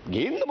ගේන්න ඕන.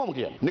 ගේන්න මම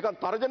කියන්නේ. නිකන්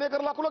තර්ජනය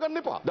කරලා අකුල ගන්න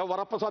එපා. දැන්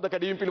වරප්‍රසාද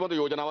කැඩීම් පිළිබඳ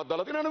යෝජනාවක්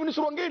දාලා තියෙනවා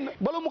විනිසුරුවම් ගේන්න.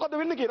 බලමු මොකද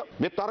වෙන්නේ කියලා.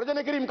 මේ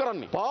තර්ජනය කිරීම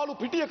කරන්නේ. පාළු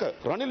පිටියක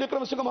රනිල්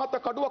වික්‍රමසිංහ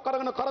මහත්තයා කඩුවක්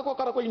අරගෙන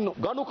කරකව ඉන්නවා.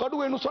 ගනු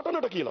කඩුව එනු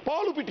සටනට කියලා.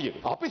 පාළු පිටියක.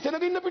 අපි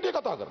සෙනගින්න පිටිය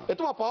කතා කරනවා.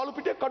 එතුමා පාළු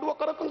පිටියක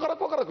කඩුවක්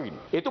කරකව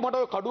ඉන්නවා. එතුමාට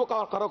ඔය කඩුව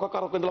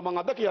කරකව ඉඳලා මම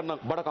අද කියන්න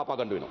බඩ කපා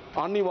ගන්න වෙනවා.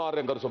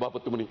 අනිවාර්යෙන් කරු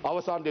සභාපතිතුමනි.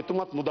 අවසානයේ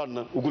එතුමාත්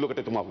මුදන්න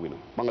උගුලකට එතුමා අහු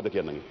වෙනවා. මම අද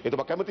කියන්නම්.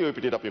 එතුමා කැමති ඔය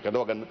පිටියට අපි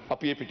කැඳව ගන්න.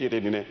 අපි මේ පිටියට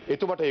එන්නේ නැහැ.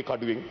 එතුමාට ඒ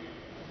කඩුවෙන්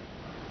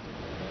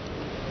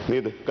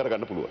නේද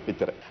කරගන්න පුළුවන්.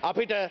 එච්චරයි.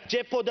 අපිට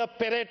චෙප්පොද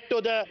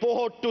පෙරෙට්ටොද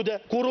පොහොට්ටුද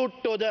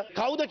කුරුට්ටොද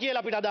කවුද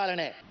කියලා අපිට අදාළ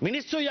නැහැ.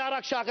 මිනිස්සුයි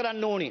ආරක්ෂා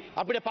කරන්න ඕනි.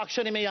 අපිට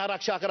පක්ෂ නෙමෙයි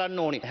ආරක්ෂා කරන්න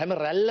ඕනි. හැම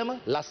රැල්ලම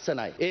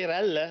ලස්සනයි. ඒ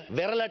රැල්ල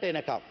වෙරළට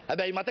එනකම්.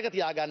 හැබැයි මතක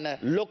තියාගන්න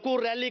ලොකු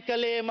රැලි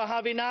කලේ මහ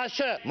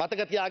විනාශ.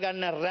 මතක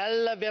තියාගන්න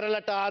රැල්ල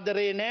වෙරළට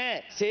ආදරේ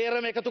නැහැ.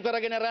 සේරම එකතු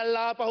කරගෙන රැල්ල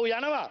ආපහු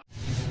යනවා.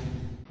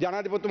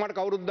 ජනාධිපතිතුමාට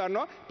කවුරුත්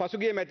දන්නවා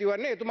පසුගිය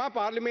මැතිවරණේ එතුමා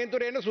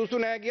පාර්ලිමේන්තුවට එන්න සුසු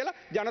නැහැ කියලා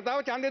ජනතාව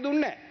ඡන්දෙ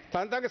දුන්නේ නැහැ.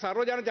 සංසංග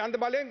සර්වජන ඡන්ද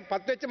බලයෙන්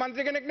පත්වෙච්ච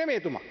മന്ത്രി කෙනෙක්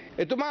නෙමෙයි එතුමා.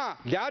 එතුමා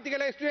ජාතික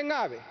ලැයිස්තුවෙන්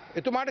ආවේ.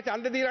 එතුමාට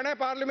ඡන්ද දීලා නැහැ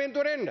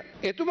පාර්ලිමේන්තුවට එන්න.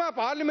 එතුමා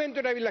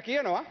පාර්ලිමේන්තුවට ඇවිල්ලා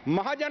කියනවා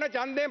මහජන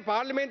ඡන්දයෙන්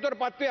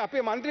පාර්ලිමේන්තුවට පත්වේ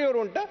අපේ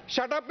മന്ത്രിවරුන්ට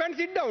shut up and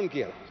sit down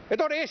කියලා.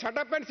 එතකොට මේ shut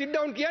up and sit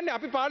down කියන්නේ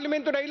අපි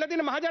පාර්ලිමේන්තුවට ඇවිල්ලා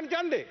තියෙන මහජන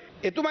ඡන්දේ.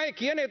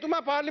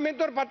 එතුමා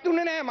පාර්ලිමේන්තුවට පත්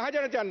වුණේ නැහැ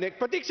මහජන ඡන්දේ.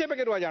 ප්‍රතික්ෂේප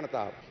කරුවා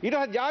ජනතාව. ඊට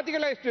පස්සේ ජාතික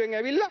ලැයිස්තුවෙන්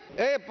ඇවිල්ලා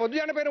ඒ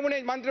පොදු ජන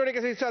පෙරමුණේ මන්ත්‍රීවරු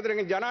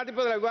 124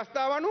 ජනාධිපතිලා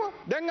ව්‍යවස්ථාව අනුව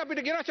දැන්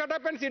අපිට කියනවා shut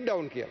up and sit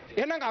down කියලා.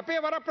 එහෙනම් අපේ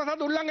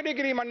වරප්‍රසාද උල්ලංඝනය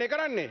කිරීමන්නේ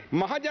කරන්නේ.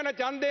 මහජන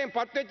ඡන්දයෙන්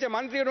පත්වෙච්ච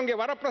മന്ത്രിවරුන්ගේ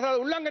වරප්‍රසාද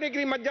උල්ලංඝනය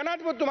කිරීම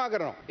ජනාධිපතිතුමා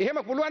කරනවා. එහෙම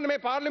පුළුවන්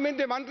මේ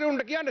පාර්ලිමේන්තුවේ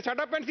മന്ത്രിවරුන්ට කියන්න shut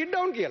up and sit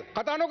down කියලා.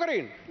 කතා නොකර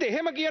ඉන්න. ඉතින්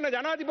එහෙම කියන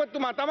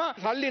ජනාධිපතිතුමා තමයි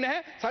සල්ලි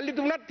නැහැ. සල්ලි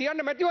දුන්නත්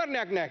තියන්න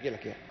මැතිවරණයක් නැහැ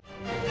කියලා කියන්නේ.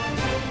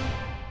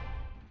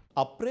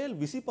 අප්‍රේල්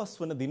 25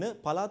 වන දින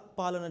පළාත්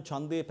පාලන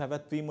ඡන්දය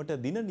පැවැත්වීමට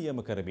දින නියම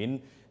කරමින්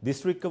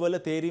දිස්ත්‍රික්කවල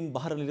තේරීම්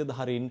බහර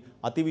නිලධාරීන්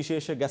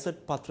අතිවිශේෂ ගැසට්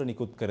පත්‍ර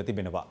නිකුත් කර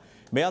තිබෙනවා.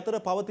 මේ අතර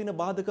පවතින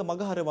බාධක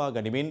මගහරවා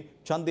ගනිමින්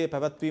ඡන්දය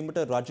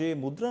පැවැත්වීමට රජයේ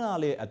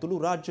මුද්‍රණාලය ඇතුළු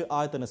රාජ්‍ය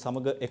ආයතන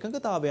සමග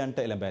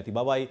එකඟතාවයන්ට එළඹ ඇති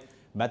බවයි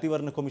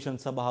මැතිවරණ කොමිෂන්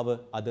සභාව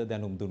අද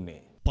දැනුම් දුන්නේ.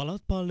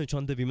 පළාත් පාලන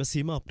ඡන්ද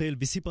විමසීම අප්‍රේල්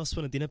 25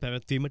 වන දින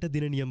පැවැත්වීමට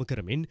දින නියම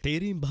කරමින්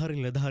තේරීම් බහර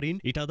නිලධාරීන්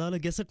ඊට අදාළ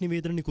ගැසට්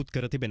නිවේදන නිකුත්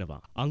කර තිබෙනවා.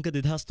 අංක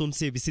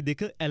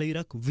 2322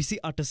 ඇලයිරක්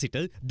 28 සිට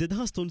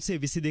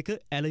 2322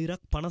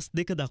 ඇලයිරක්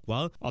 52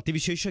 දක්වා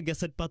අතිවිශේෂ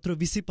ගැසට් පත්‍ර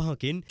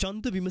 25කින්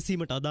ඡන්ද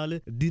විමසීමට අදාළ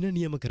දින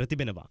නියම කර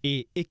තිබෙනවා.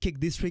 ඒ එක්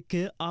එක්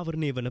දිස්ත්‍රික්කය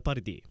ආවරණය වන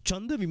පරිදි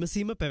ඡන්ද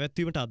විමසීම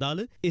පැවැත්වීමට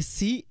අදාළ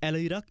SC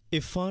ඇලයිරක්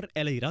FR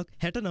ඇලයිරක්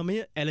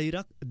 69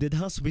 ඇලයිරක්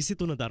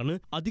 2023 දරන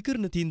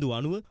අධිකරණ තීන්දුව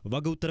අනුව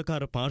වග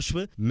උත්තරකාර පාර්ශ්ව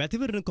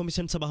මැතිවරණ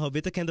කොමිෂන් සභාව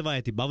වෙත කැඳවා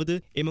ඇති බවද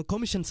එම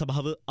කොමිෂන්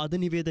සභාව අද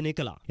නිවේදනය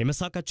කළා. එම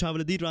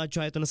සාකච්ඡාවලදී රාජ්‍ය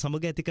ආයතන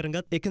සමග ඇති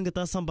කරගත්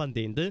එකඟතා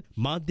සම්බන්ධයෙන්ද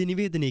මාධ්‍ය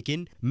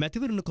නිවේදනයකින්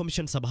මැතිවරණ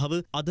කොමිෂන් සභාව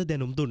අද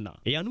දැනුම් දුන්නා.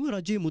 ඒ අනුව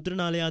රජයේ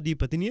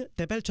මුද්‍රණාලයාධිපතිනිය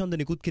තැපැල් ඡන්ද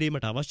නිකුත්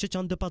කිරීමට අවශ්‍ය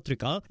ඡන්ද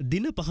පත්‍රිකා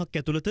දින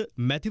 5ක් ඇතුළත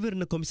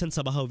මැතිවරණ කොමිෂන්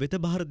සභාව වෙත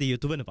බහර දිය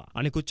යුතු වෙනවා.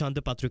 අනෙකුත්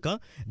ඡන්ද පත්‍රිකා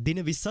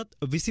දින 20ත්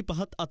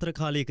 25ත් අතර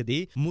කාලයකදී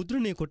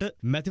මුද්‍රණය කොට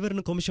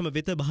මැතිවරණ කොමිෂම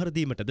වෙත බහර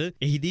දීමටද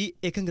එහිදී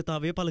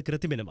එකඟතාවය පළ කර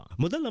තිබෙනවා.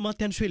 මුදල්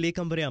අමාත්‍යාංශයේ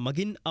ලේකම්වරයා මගින්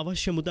මගින්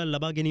අවශ්‍ය මුදල්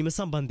ලබා ගැනීම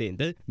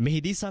සම්බන්ධයෙන්ද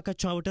මෙහිදී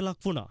සාකච්ඡාවට ලක්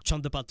වුණා.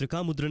 ඡන්ද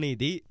පත්‍රිකා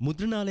මුද්‍රණයේදී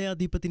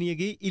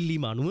මුද්‍රණාලයාධිපතිනියගේ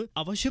ඉල්ලීම අනුව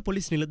අවශ්‍ය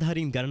පොලිස්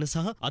නිලධාරීන් ගණන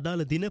සහ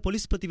අදාළ දින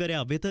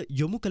පොලිස්පතිවරයා වෙත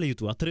යොමු කළ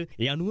යුතු අතර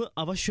ඒ අනුව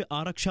අවශ්‍ය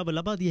ආරක්ෂාව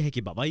ලබා දිය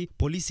හැකි බවයි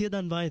පොලිසිය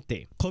දන්වා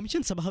ඇත්තේ.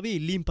 කොමිෂන් සභාවේ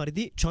ඉල්ලීම්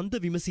පරිදි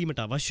ඡන්ද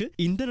විමසීමට අවශ්‍ය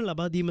ඉන්ධන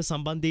ලබා දීම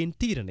සම්බන්ධයෙන්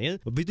තීරණය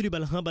විදුලි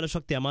බල හා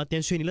බලශක්ති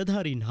අමාත්‍යාංශයේ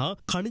නිලධාරීන් හා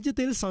ඛනිජ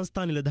තෙල්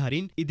සංස්ථා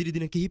නිලධාරීන් ඉදිරි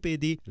දින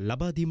කිහිපයේදී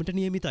ලබා දීමට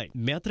නියමිතයි.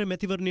 මේ අතර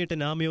මැතිවරණයට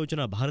නාම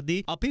යෝජනා භාරදී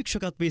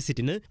අපේක්ෂකත්වයේ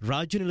සිටින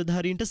රාජ්‍ය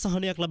නිලධාරීන්ට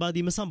සහනයක් ලබා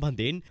දීම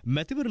සම්බන්ධයෙන්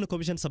මැතිවරණ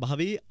කොමිෂන්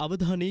සභාවේ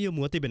අවධානය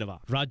යොමුව තිබෙනවා.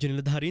 රාජ්‍ය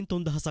නිලධාරීන්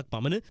 3000ක්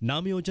පමණ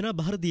නාම යෝජනා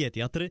බාර දී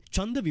ඇති අතර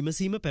ඡන්ද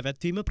විමසීම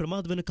පැවැත්වීම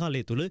ප්‍රමාද වන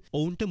කාලය තුල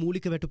ඔවුන්ට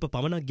මූලික වැටුප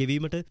පමණක්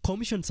ගෙවීමට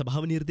කොමිෂන්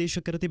සභාව නිර්දේශ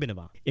කර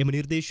තිබෙනවා. එම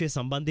නිර්දේශය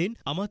සම්බන්ධයෙන්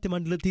අමාත්‍ය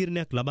මණ්ඩල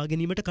තීරණයක් ලබා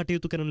ගැනීමට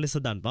කටයුතු කරන ලෙස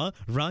දන්වා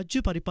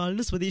රාජ්‍ය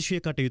පරිපාලන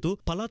ස්වදේශීය කටයුතු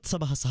පළාත්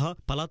සභා සහ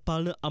පළාත්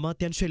පාලන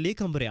අමාත්‍යාංශ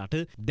ලේකම්වරයාට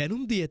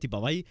දැනුම් දී ඇති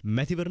බවයි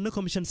මැතිවරණ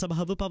කොමිෂන්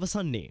සභාව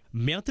පවසන්නේ.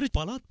 මේ අතර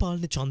පළාත්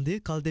පාලන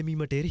ඡන්දය කල්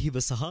දැමීමට එරෙහිව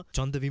සහ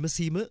ඡන්ද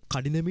විමසීම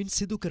කඩිනමින්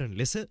සිදු කරන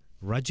ලෙස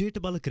රජයට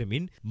බල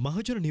කරමින්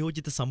මහජන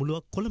නියෝජිත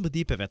සමුළුවක්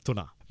කොළඹදී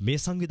පැවැත්වුණා. මේ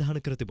සංවිධාන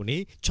කර තිබුණේ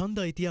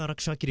ඡන්ද අයිතිය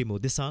ආරක්ෂා කිරීම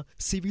උදෙසා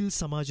සිවිල්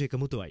සමාජ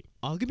එකමුතුවයි.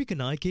 ආගමික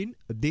නායකයින්,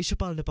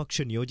 දේශපාලන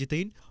පක්ෂ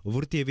නියෝජිතයින්,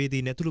 වෘත්තීය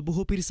වේදීන් ඇතුළු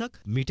බොහෝ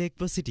පිරිසක් මිට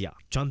එක්ව සිටියා.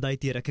 ඡන්ද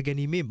අයිතිය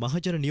රැකගැනීමේ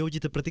මහජන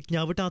නියෝජිත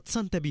ප්‍රතිඥාවට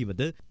අත්සන්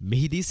තැබීමද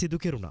මෙහිදී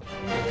සිදු කෙරුණා.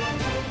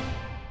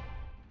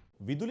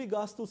 විදුලි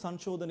ගාස්තු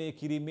සංශෝධනය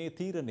කිරීමේ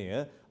තීරණය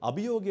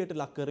අභියෝගයට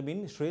ලක් කරමින්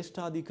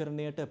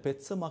ශ්‍රේෂ්ඨාධිකරණයට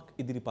පෙත්සමක්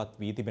ඉදිරිපත්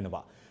වී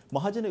තිබෙනවා.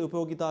 මහජන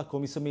උපයෝගිතා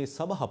කොමිසමේ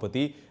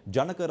සභාපති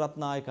ජනක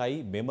රත්නායකයි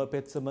මෙම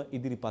පෙත්සම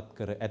ඉදිරිපත්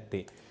කර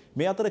ඇත්තේ.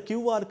 මේ අතර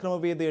QR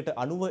ක්‍රමවේදයට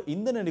අනුව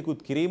ඉන්ධන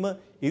නිකුත් කිරීම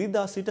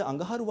ඉරිදා සිට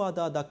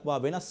අඟහරුවාදා දක්වා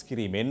වෙනස්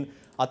කිරීමෙන්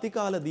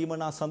අතිකාල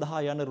දීමනා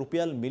සඳහා යන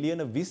රුපියල්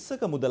මිලියන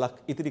 20ක මුදලක්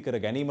ඉතිරි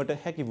කර ගැනීමට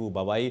හැකි වූ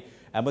බවයි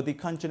ඇමති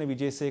කංචන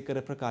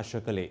විජේසේකර ප්‍රකාශ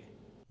කළේ.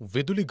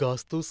 විදුලි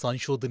ගාස්තු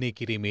සංශෝධනය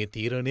කිරීමේ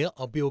තීරණය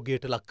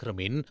අභියෝගයට ලක්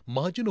කරමින්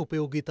මහජන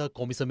උපයෝගිතා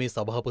කොමිසමේ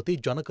සභාපති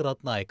ජනක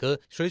රත්නායක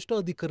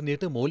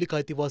ශ්‍රේෂ්ඨාධිකරණයට මූලික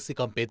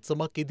අයිතිවාසිකම්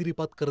පෙත්සමක්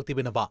ඉදිරිපත් කර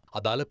තිබෙනවා.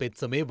 අදාළ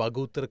පෙත්සමේ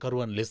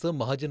වගඋත්තරකරුවන් ලෙස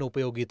මහජන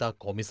උපයෝගිතා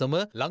කොමිසම,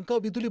 ලංකා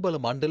විදුලි බල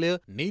මණ්ඩලය,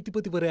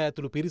 නීතිපතිවරයා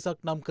ඇතුළු පිරිසක්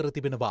නම් කර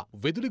තිබෙනවා.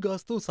 විදුලි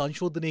ගාස්තු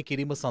සංශෝධනය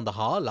කිරීම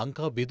සඳහා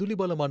ලංකා විදුලි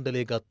බල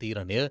මණ්ඩලය ගත්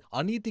තීරණය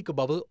අනීතික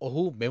බව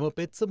ඔහු මෙම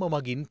පෙත්සම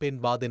මගින්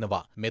පෙන්වා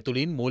දෙනවා.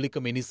 මෙතුළින්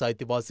මූලික මිනිස්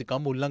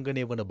අයිතිවාසිකම්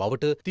උල්ලංඝනය වන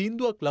බවට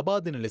තීන්දුවක් ලබා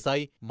දෙන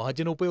ලෙසයි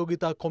මහජන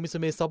උපයෝගිතා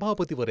කොමිසමේ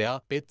සභාපතිවරයා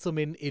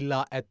පෙත්සමෙන් ඉල්ලා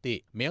ඇත්තේ.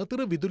 මේ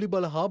අතර විදුලි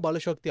බල හා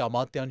බලශක්ති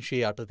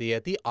අමාත්‍යාංශයේ යටතේ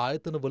ඇති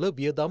ආයතනවල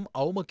වියදම්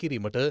අවම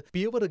කිරීමට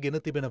පියවර ගෙන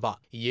තිබෙනවා.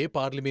 ඊයේ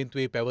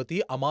පාර්ලිමේන්තුවේ පැවති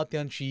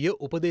අමාත්‍යාංශීය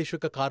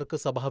උපදේශක කාර්ක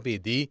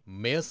සභාවේදී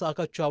මෙය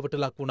සාකච්ඡාවට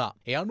ලක් වුණා.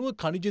 ඒ අනුව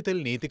ඛනිජ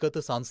තෙල්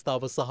නීතිගත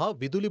සංස්ථාව සහ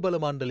විදුලි බල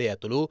මණ්ඩලය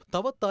ඇතුළු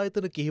තවත්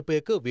ආයතන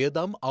කිහිපයක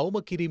වියදම් අවම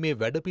කිරීමේ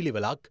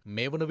වැඩපිළිවෙලක්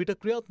මේ වන විට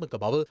ක්‍රියාත්මක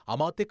බව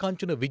අමාත්‍ය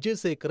කංචන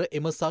විජේසේකර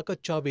එම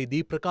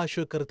සාකච්ඡාවේදී ප්‍රකාශ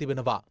කර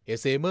තිබෙනවා.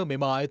 එසේම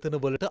මෙම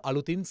ආයතනවලට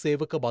අලුතින්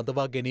සේවක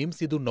බඳවා ගැනීම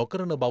සිදු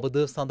නොකරන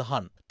බවද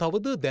සඳහන්.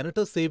 තවද දැනට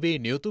සේවයේ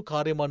නියුතු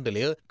කාර්ය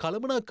මණ්ඩලය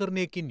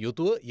කළමනාකරණයකින්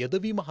යුතුව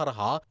යෙදවීම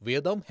හරහා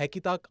වියදම්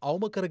හැකිතාක්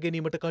අවම කර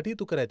ගැනීමට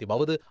කටයුතු කර ඇති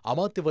බවද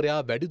අමාත්‍යවරයා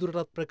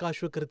වැඩිදුරටත්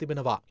ප්‍රකාශ කර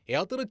තිබෙනවා. ඒ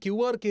අතර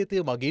QR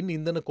කේතය මගින්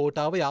ඉන්ධන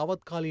කෝටාව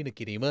යාවත්කාලීන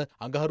කිරීම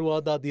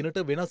අඟහරුවාදා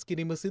දිනට වෙනස්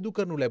කිරීම සිදු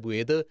කරනු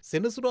ලැබුවේද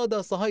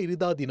සෙනසුරාදා සහ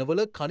ඉරිදා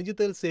දිනවල ඛනිජ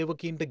තෙල්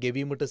සේවකීන්ට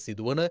ගෙවීමට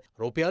සිදුවන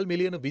රුපියල්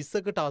මිලියන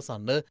 20කට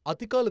ආසන්න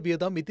අතිකාල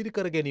වියදම් ඉතිරි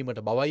කර ගැනීමට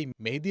බවයි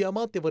මෙහිදී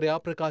අමාත්‍යවරයා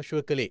ප්‍රකාශ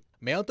කළේ.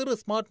 මේ අතර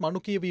ස්මාර්ට් මනු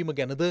කියවීම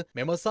ගැනද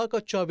මෙම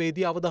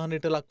සාකච්ඡාවේදී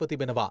අවධානයට ලක්ව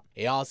තිබෙනවා.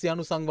 එය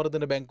ආසියානු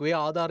සංවර්ධන බැංකුවේ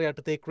ආධාර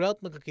යටතේ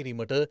ක්‍රියාත්මක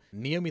කිරීමට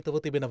නියමිතව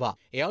තිබෙනවා.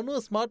 ඒ අනුව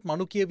ස්මාර්ට්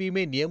මනු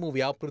කියවීමේ නියම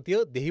ව්‍යාපෘතිය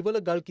දෙහිවල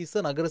ගල්කිස්ස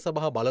නගර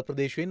සභා බල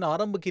ප්‍රදේශයෙන්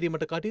ආරම්භ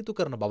කිරීමට කටයුතු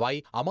කරන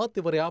බවයි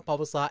අමාත්‍යවරයා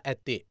පවසා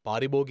ඇත්තේ.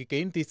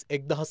 පාරිභෝගිකයින්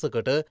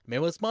 31000කට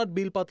මෙම ස්මාර්ට්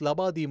බිල්පත්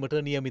ලබා දීමට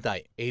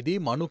නියමිතයි. එහිදී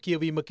මනු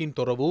කියවීමකින්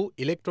තොර වූ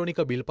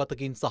ඉලෙක්ට්‍රොනික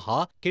බිල්පතකින් සහ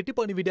කෙටි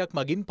පණිවිඩයක්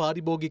මගින්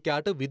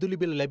පාරිභෝගිකයාට විදුලි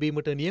බිල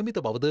ලැබීමට නියමිත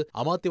බවද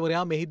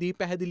අමාත්‍යවරයා මෙහිදී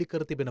පැහැදිලි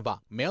කර තිබෙනවා.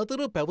 මේ අතර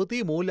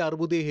පැවති මූල්‍ය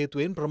අර්බුදයේ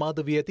හේතුවෙන්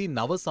ප්‍රමාද වී ඇති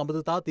නව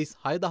සම්බන්ධතා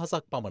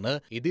 36000ක් පමණ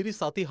ඉදිරි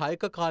සති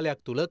 6ක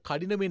කාලයක් තුල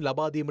කඩිනමින්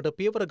ලබා දීමට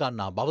පියවර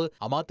ගන්නා බව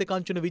අමාත්‍ය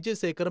කංචන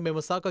විජේසේකර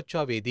මෙම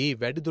සාකච්ඡාවේදී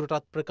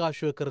වැඩිදුරටත්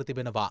ප්‍රකාශ කර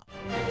තිබෙනවා.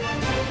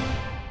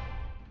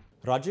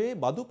 රජයේ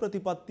බදු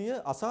ප්‍රතිපත්තිය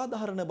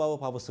අසාධාරණ බව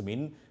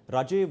පවසමින්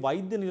රජයේ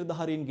වෛද්‍ය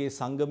නිලධාරීන්ගේ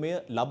සංගමය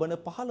ලබන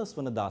 15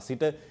 වනදා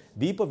සිට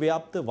දීප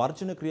ව්‍යාප්ත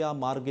වර්ජන ක්‍රියා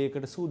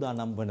මාර්ගයකට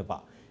සූදානම්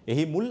වනවා.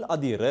 එහි මුල්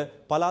අදියර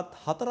පළාත්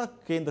 4ක්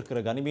කේන්ද්‍ර කර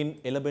ගනිමින්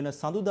එළඹෙන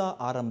සඳුදා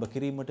ආරම්භ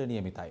කිරීමට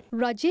නියමිතයි.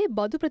 රජයේ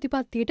බදු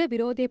ප්‍රතිපත්තියට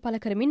විරෝධය පළ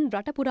කරමින්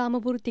රට පුරාම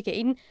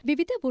වෘත්තිකයින්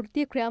විවිධ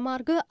වෘත්තීය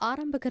ක්‍රියාමාර්ග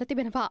ආරම්භ කර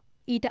තිබෙනවා.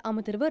 ඊට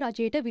අමතරව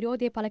රජයට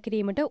විරෝධය පළ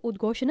කිරීමට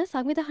උද්ඝෝෂණ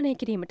සංවිධානය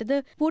කිරීමටද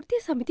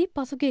වෘත්තීය සමිති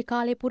පසුගිය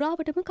කාලේ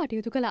පුරාවටම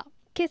කටයුතු කළා.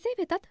 කෙසේ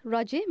වෙතත්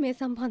රජය මේ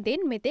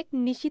සම්බන්ධයෙන් මෙතෙක්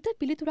නිශ්චිත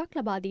පිළිතුරක්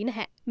ලබා දී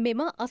නැහැ.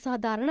 මෙම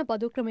අසාධාරණ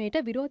බදු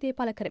ක්‍රමයට විරෝධය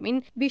පළ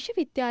කරමින්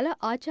විශ්වවිද්‍යාල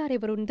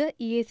ආචාර්යවරුන්ද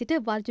ඊයේ සිට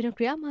වර්ජන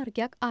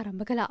ක්‍රියාමාර්ගයක්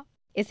ආරම්භ කළා.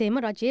 එසේම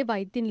රජයේ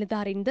වෛද්‍ය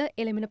නිලධාරීන්ද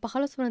එළමෙන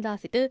 15 වනදා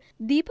සිට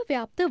දීප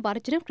ව්‍යාප්ත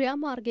වර්ජන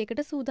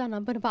ක්‍රියාමාර්ගයකට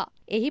සූදානම් වනවා.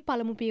 එහි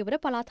පළමු පියවර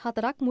පළාත්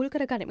 4ක් මුල්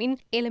කර ගනිමින්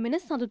එළමෙන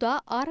සඳුදා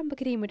ආරම්භ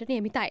කිරීමට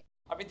නියමිතයි.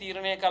 අපි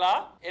තීරණය කළා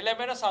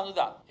එළඹෙන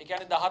සඳුදා ඒ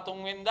කියන්නේ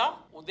 13 වෙනිදා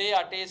උදේ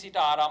 8 සිට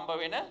ආරම්භ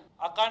වෙන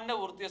අඛණ්ඩ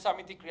වෘත්තීය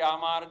සමිති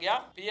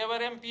ක්‍රියාමාර්ගයක්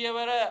පියවරෙන්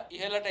පියවර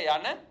ඉහළට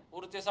යන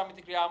වෘත්තීය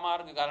සමිති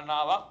ක්‍රියාමාර්ග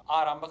ගණනාවක්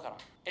ආරම්භ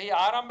කරා. එහි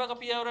ආරම්භක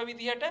පියවර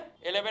විදිහට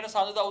එළඹෙන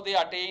සඳුදා උදේ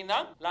 8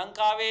 ඉඳන්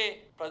ලංකාවේ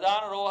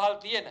ප්‍රධාන රෝහල්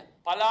තියෙන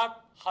පළාත්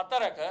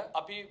 4ක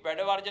අපි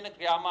වැඩ වර්ජන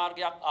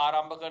ක්‍රියාමාර්ගයක්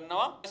ආරම්භ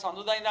කරනවා.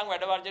 සඳුදා ඉඳන්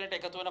වැඩ වර්ජනයට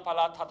එකතු වෙන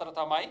පළාත් 4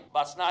 තමයි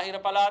බස්නාහිර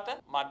පළාත,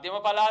 මධ්‍යම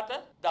පළාත,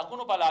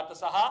 දකුණු පළාත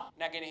සහ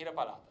නැගෙනහිර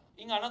පළාත.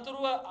 ඉන්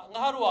අනතුරුව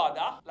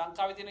අඟහරුවාදා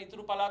ලංකාවේ තියෙන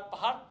ඉතුරු පළාත්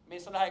පහක් මේ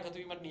සඳහා එකතු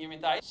වීමට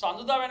නියමිතයි.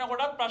 සඳුදා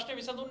වෙනකොටත් ප්‍රශ්න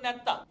විසඳුන්නේ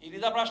නැත්තම්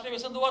ඉරිදා ප්‍රශ්න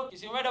විසඳුවොත්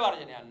කිසිම වැඩ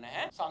වර්ජනයක්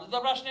නැහැ.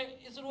 සඳුදා ප්‍රශ්න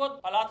ඉසුරුවොත්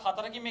පළාත්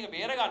 4කින් මේක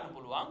බේර ගන්න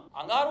පුළුවන්.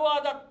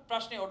 අඟහරුවාදා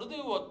ප්‍රශ්නේ ඔඩු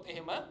දිවුවොත්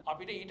එහෙම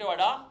අපිට ඊට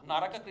වඩා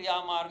නරක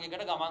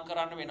ක්‍රියාමාර්ගයකට ගමන්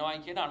කරන්න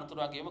වෙනවයි කියන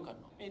අනතුරු අගයම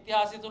කරනවා. මේ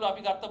ඉතිහාසය තුළ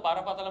අපි ගත්ත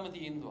බරපතලම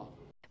තීන්දුවක්.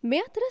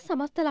 මේ අතර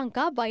සමස්ත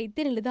ලංකා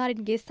වෛද්‍ය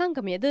නිලධාරීන්ගේ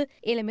සංගමයද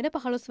එළමෙන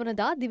 15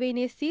 වනදා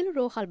දිවයිනේ සීළු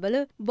රෝහල්වල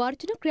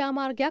වර්ජන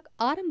ක්‍රියාමාර්ගයක්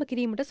ආරම්භ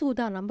කිරීමට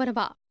සූදානම්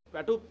වනවා.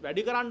 වැටු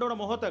වැඩි කරන්න ඕන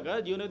මොහොතක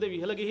ජීවනයේද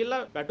විහල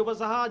ගිහිල්ලා වැටුප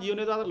සහ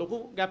ජීවනයේද අතර ලොකු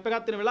ગેප්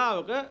එකක් තියෙන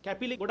වෙලාවක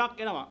කැපිලි ගොඩක්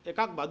එනවා.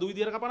 එකක් බදු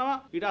විදියට කපනවා,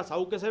 ඊට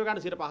සෞඛ්‍ය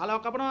සේවකයන්ට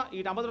 15%ක් කපනවා,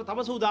 ඊට අමතරව තම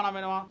සූදානම්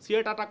වෙනවා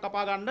 8%ක්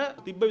කපා ගන්න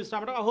තිබ්බ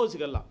විශ්‍රාමයට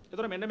අහෝසි කරලා.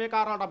 ඒතර මෙන්න මේ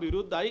කාරණාවට අපි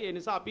විරුද්ධයි. ඒ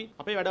නිසා අපි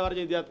අපේ වැඩ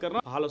වර්ජන ඉදිරිපත් කරන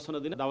 15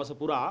 වන දින දවස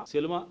පුරා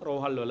සියලුම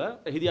රෝහල් වල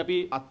එහිදී අපි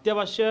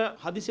අත්‍යවශ්‍ය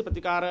හදිසි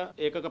ප්‍රතිකාර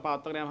ඒකක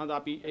පාත්‍රණ යන හඳ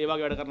අපි ඒ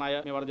වගේ වැඩ කරන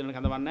අය මේ වර්ජනයට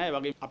කැඳවන්නේ නැහැ. ඒ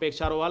වගේ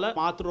අපේක්ෂා රෝහල්,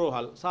 මාතෘ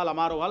රෝහල් සහ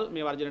ළමා රෝහල්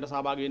මේ වර්ජනයට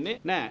සහභාගී වෙන්නේ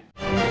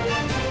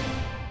නැහැ.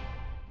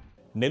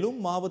 නෙළුම්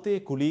මාවතේ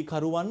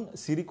කුලීකරුවන්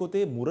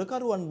සිරිකොතේ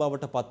මුරකරුවන්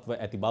බවට පත්ව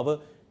ඇති බව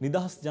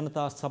නිදහස්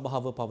ජනතා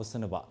සභාව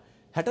පවසනවා.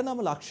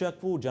 69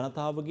 ලක්ෂයක් වූ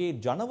ජනතාවගේ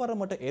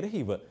ජනවරමට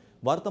එරෙහිව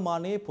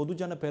වර්තමානයේ පොදු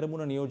ජන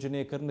පෙරමුණ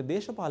නියෝජනය කරන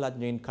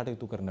දේශපාලඥයින්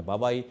කටයුතු කරන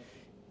බවයි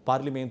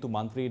පාර්ලිමේන්තු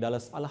මන්ත්‍රී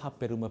ඩලස්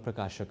අලහප්පෙරුම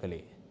ප්‍රකාශ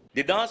කළේ.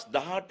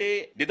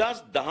 2018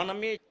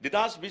 2019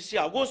 2020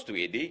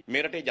 අගෝස්තුවේදී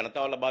මේ රටේ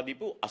ජනතාව ලබා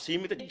දීපු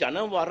අසීමිත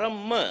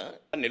ජනවරම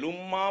නෙළුම්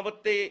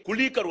මාවතේ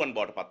කුලීකරුවන්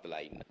බවට පත්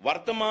වෙලා ඉන්න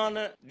වර්තමාන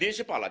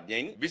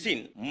දේශපාලඥයින්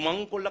විසින්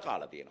මංකොල්ල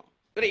කාලා තියෙනවා.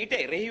 ඊට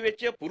එරෙහි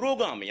වෙච්ච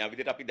පුරෝගාමියා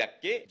විදිහට අපි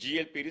දැක්කේ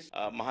ජී.එල්. පිරිස්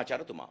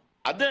මහාචාර්යතුමා.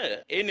 අද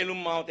ඒ නෙළුම්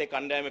මාවතේ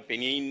කණ්ඩායම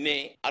පෙනී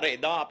ඉන්නේ අර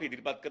එදා අපි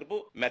ඉදිරිපත් කරපු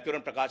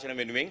මැතිවරණ ප්‍රකාශන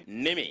වෙනුවෙන්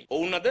නෙමෙයි.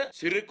 ඔවුන් අද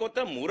සිරිකොත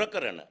මුර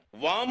කරන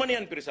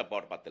වාමනයන් පිරිසක්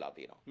බවට පත් වෙලා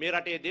තියෙනවා. මේ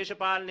රටේ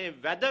දේශපාලනයේ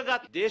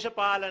වැදගත්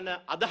දේශපාලන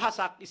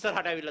අදහසක්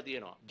ඉස්සරහට ඇවිල්ලා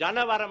තියෙනවා.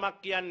 ජනවරමක්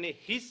කියන්නේ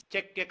හිස්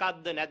චෙක්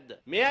එකක්ද නැද්ද?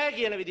 මේ අය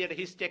කියන විදිහට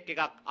හිස් චෙක්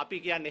එකක් අපි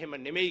කියන්නේ එහෙම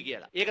නෙමෙයි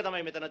කියලා. ඒක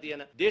තමයි මෙතන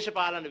තියෙන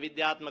දේශපාලන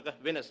විද්‍යාත්මක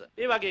වෙනස.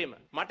 ඒ වගේම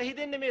මට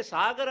හිතෙන්නේ මේ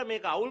සාගර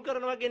මේක අවුල්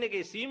කරනවා කියන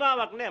එකේ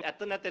සීමාවක් නැහැ.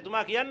 ඇත්ත නැත්te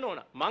එතුමා කියන්න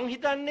ඕන. මං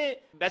හිතන්නේ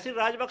බැසිල්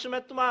රාජපක්ෂ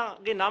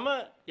මැතිතුමාගේ නම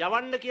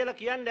යවන්න කියලා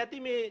කියන්න ඇති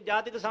මේ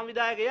ජාතික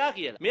සංවිධායකයා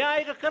කියලා. මෙයා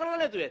ඒක කරලා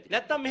නැතුව ඇති.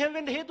 නැත්තම් මෙහෙම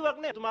වෙන්න හේතුවක්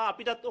නැහැ. එතුමා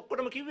අපිටත්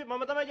ඔක්කොටම කිව්වේ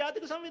මම තමයි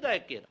ජාතික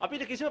සංවිධායක කියලා.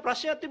 අපිට කිසිම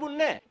ප්‍රශ්නයක්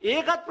තිබුණේ නැහැ.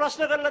 ඒකත්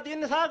ප්‍රශ්න කරලා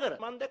තියෙන්නේ සාගර.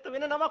 මම දැක්ක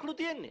වෙන නමක්ලු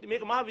තියෙන්නේ.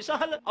 මේක මහා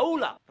විශාල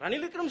අවුලක්.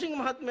 රනිල් වික්‍රමසිංහ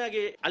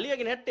මහත්මයාගේ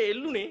අලියාගේ නැට්ටේ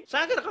එල්ලුනේ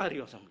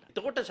සාගරකාරීව සම්බන්ධ.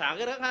 එතකොට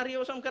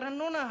සාගරකාරීව සම්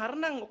කරන්න ඕන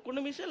හරනම්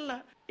ඔක්කොම ඉස්සෙල්ලා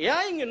එයා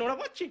අයින් වෙන්න ඕන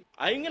පක්ෂි.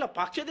 අයින් වෙලා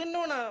පක්ෂ දෙන්න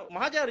ඕන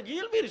මහාචාර්ය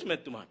ජී.එල්. පිරිස්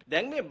මැතිතුමාට.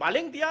 දැන් මේ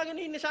බලෙන් තියාගෙන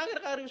ඉන්නේ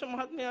සාගරකාරීව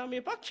මහත්මයා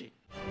මේ පක්ෂි.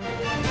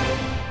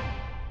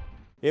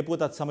 ඒ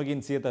පුවතත් සමගින්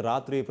සියත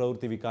රාත්‍රියේ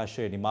ප්‍රවෘත්ති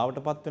විකාශය නිමාවට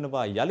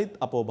පත්වනවා. යලිත්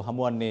අප ඔබ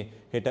හමුවන්නේ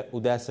හෙට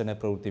උදෑසන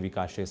ප්‍රවෘත්ති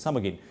විකාශය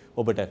සමගින්.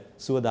 ඔබට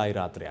සුවදායි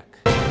රාත්‍රියක්.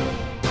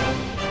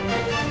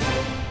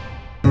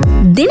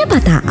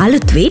 දිනපතා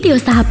අලුත් වීඩියෝ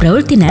සහ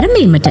ප්‍රවෘත්ති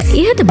නැරඹීමට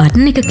ඉහත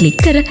බටන් එක ක්ලික්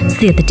කර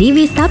සියත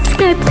TV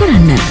සබ්ස්ක්‍රයිබ්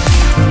කරන්න.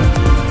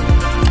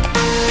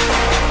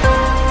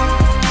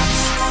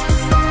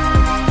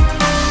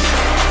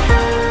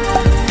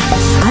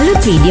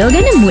 අලුත් වීඩියෝ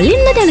ගැන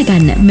මුලින්ම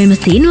දැනගන්න මෙම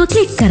සීනුව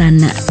ක්ලික්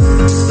කරන්න.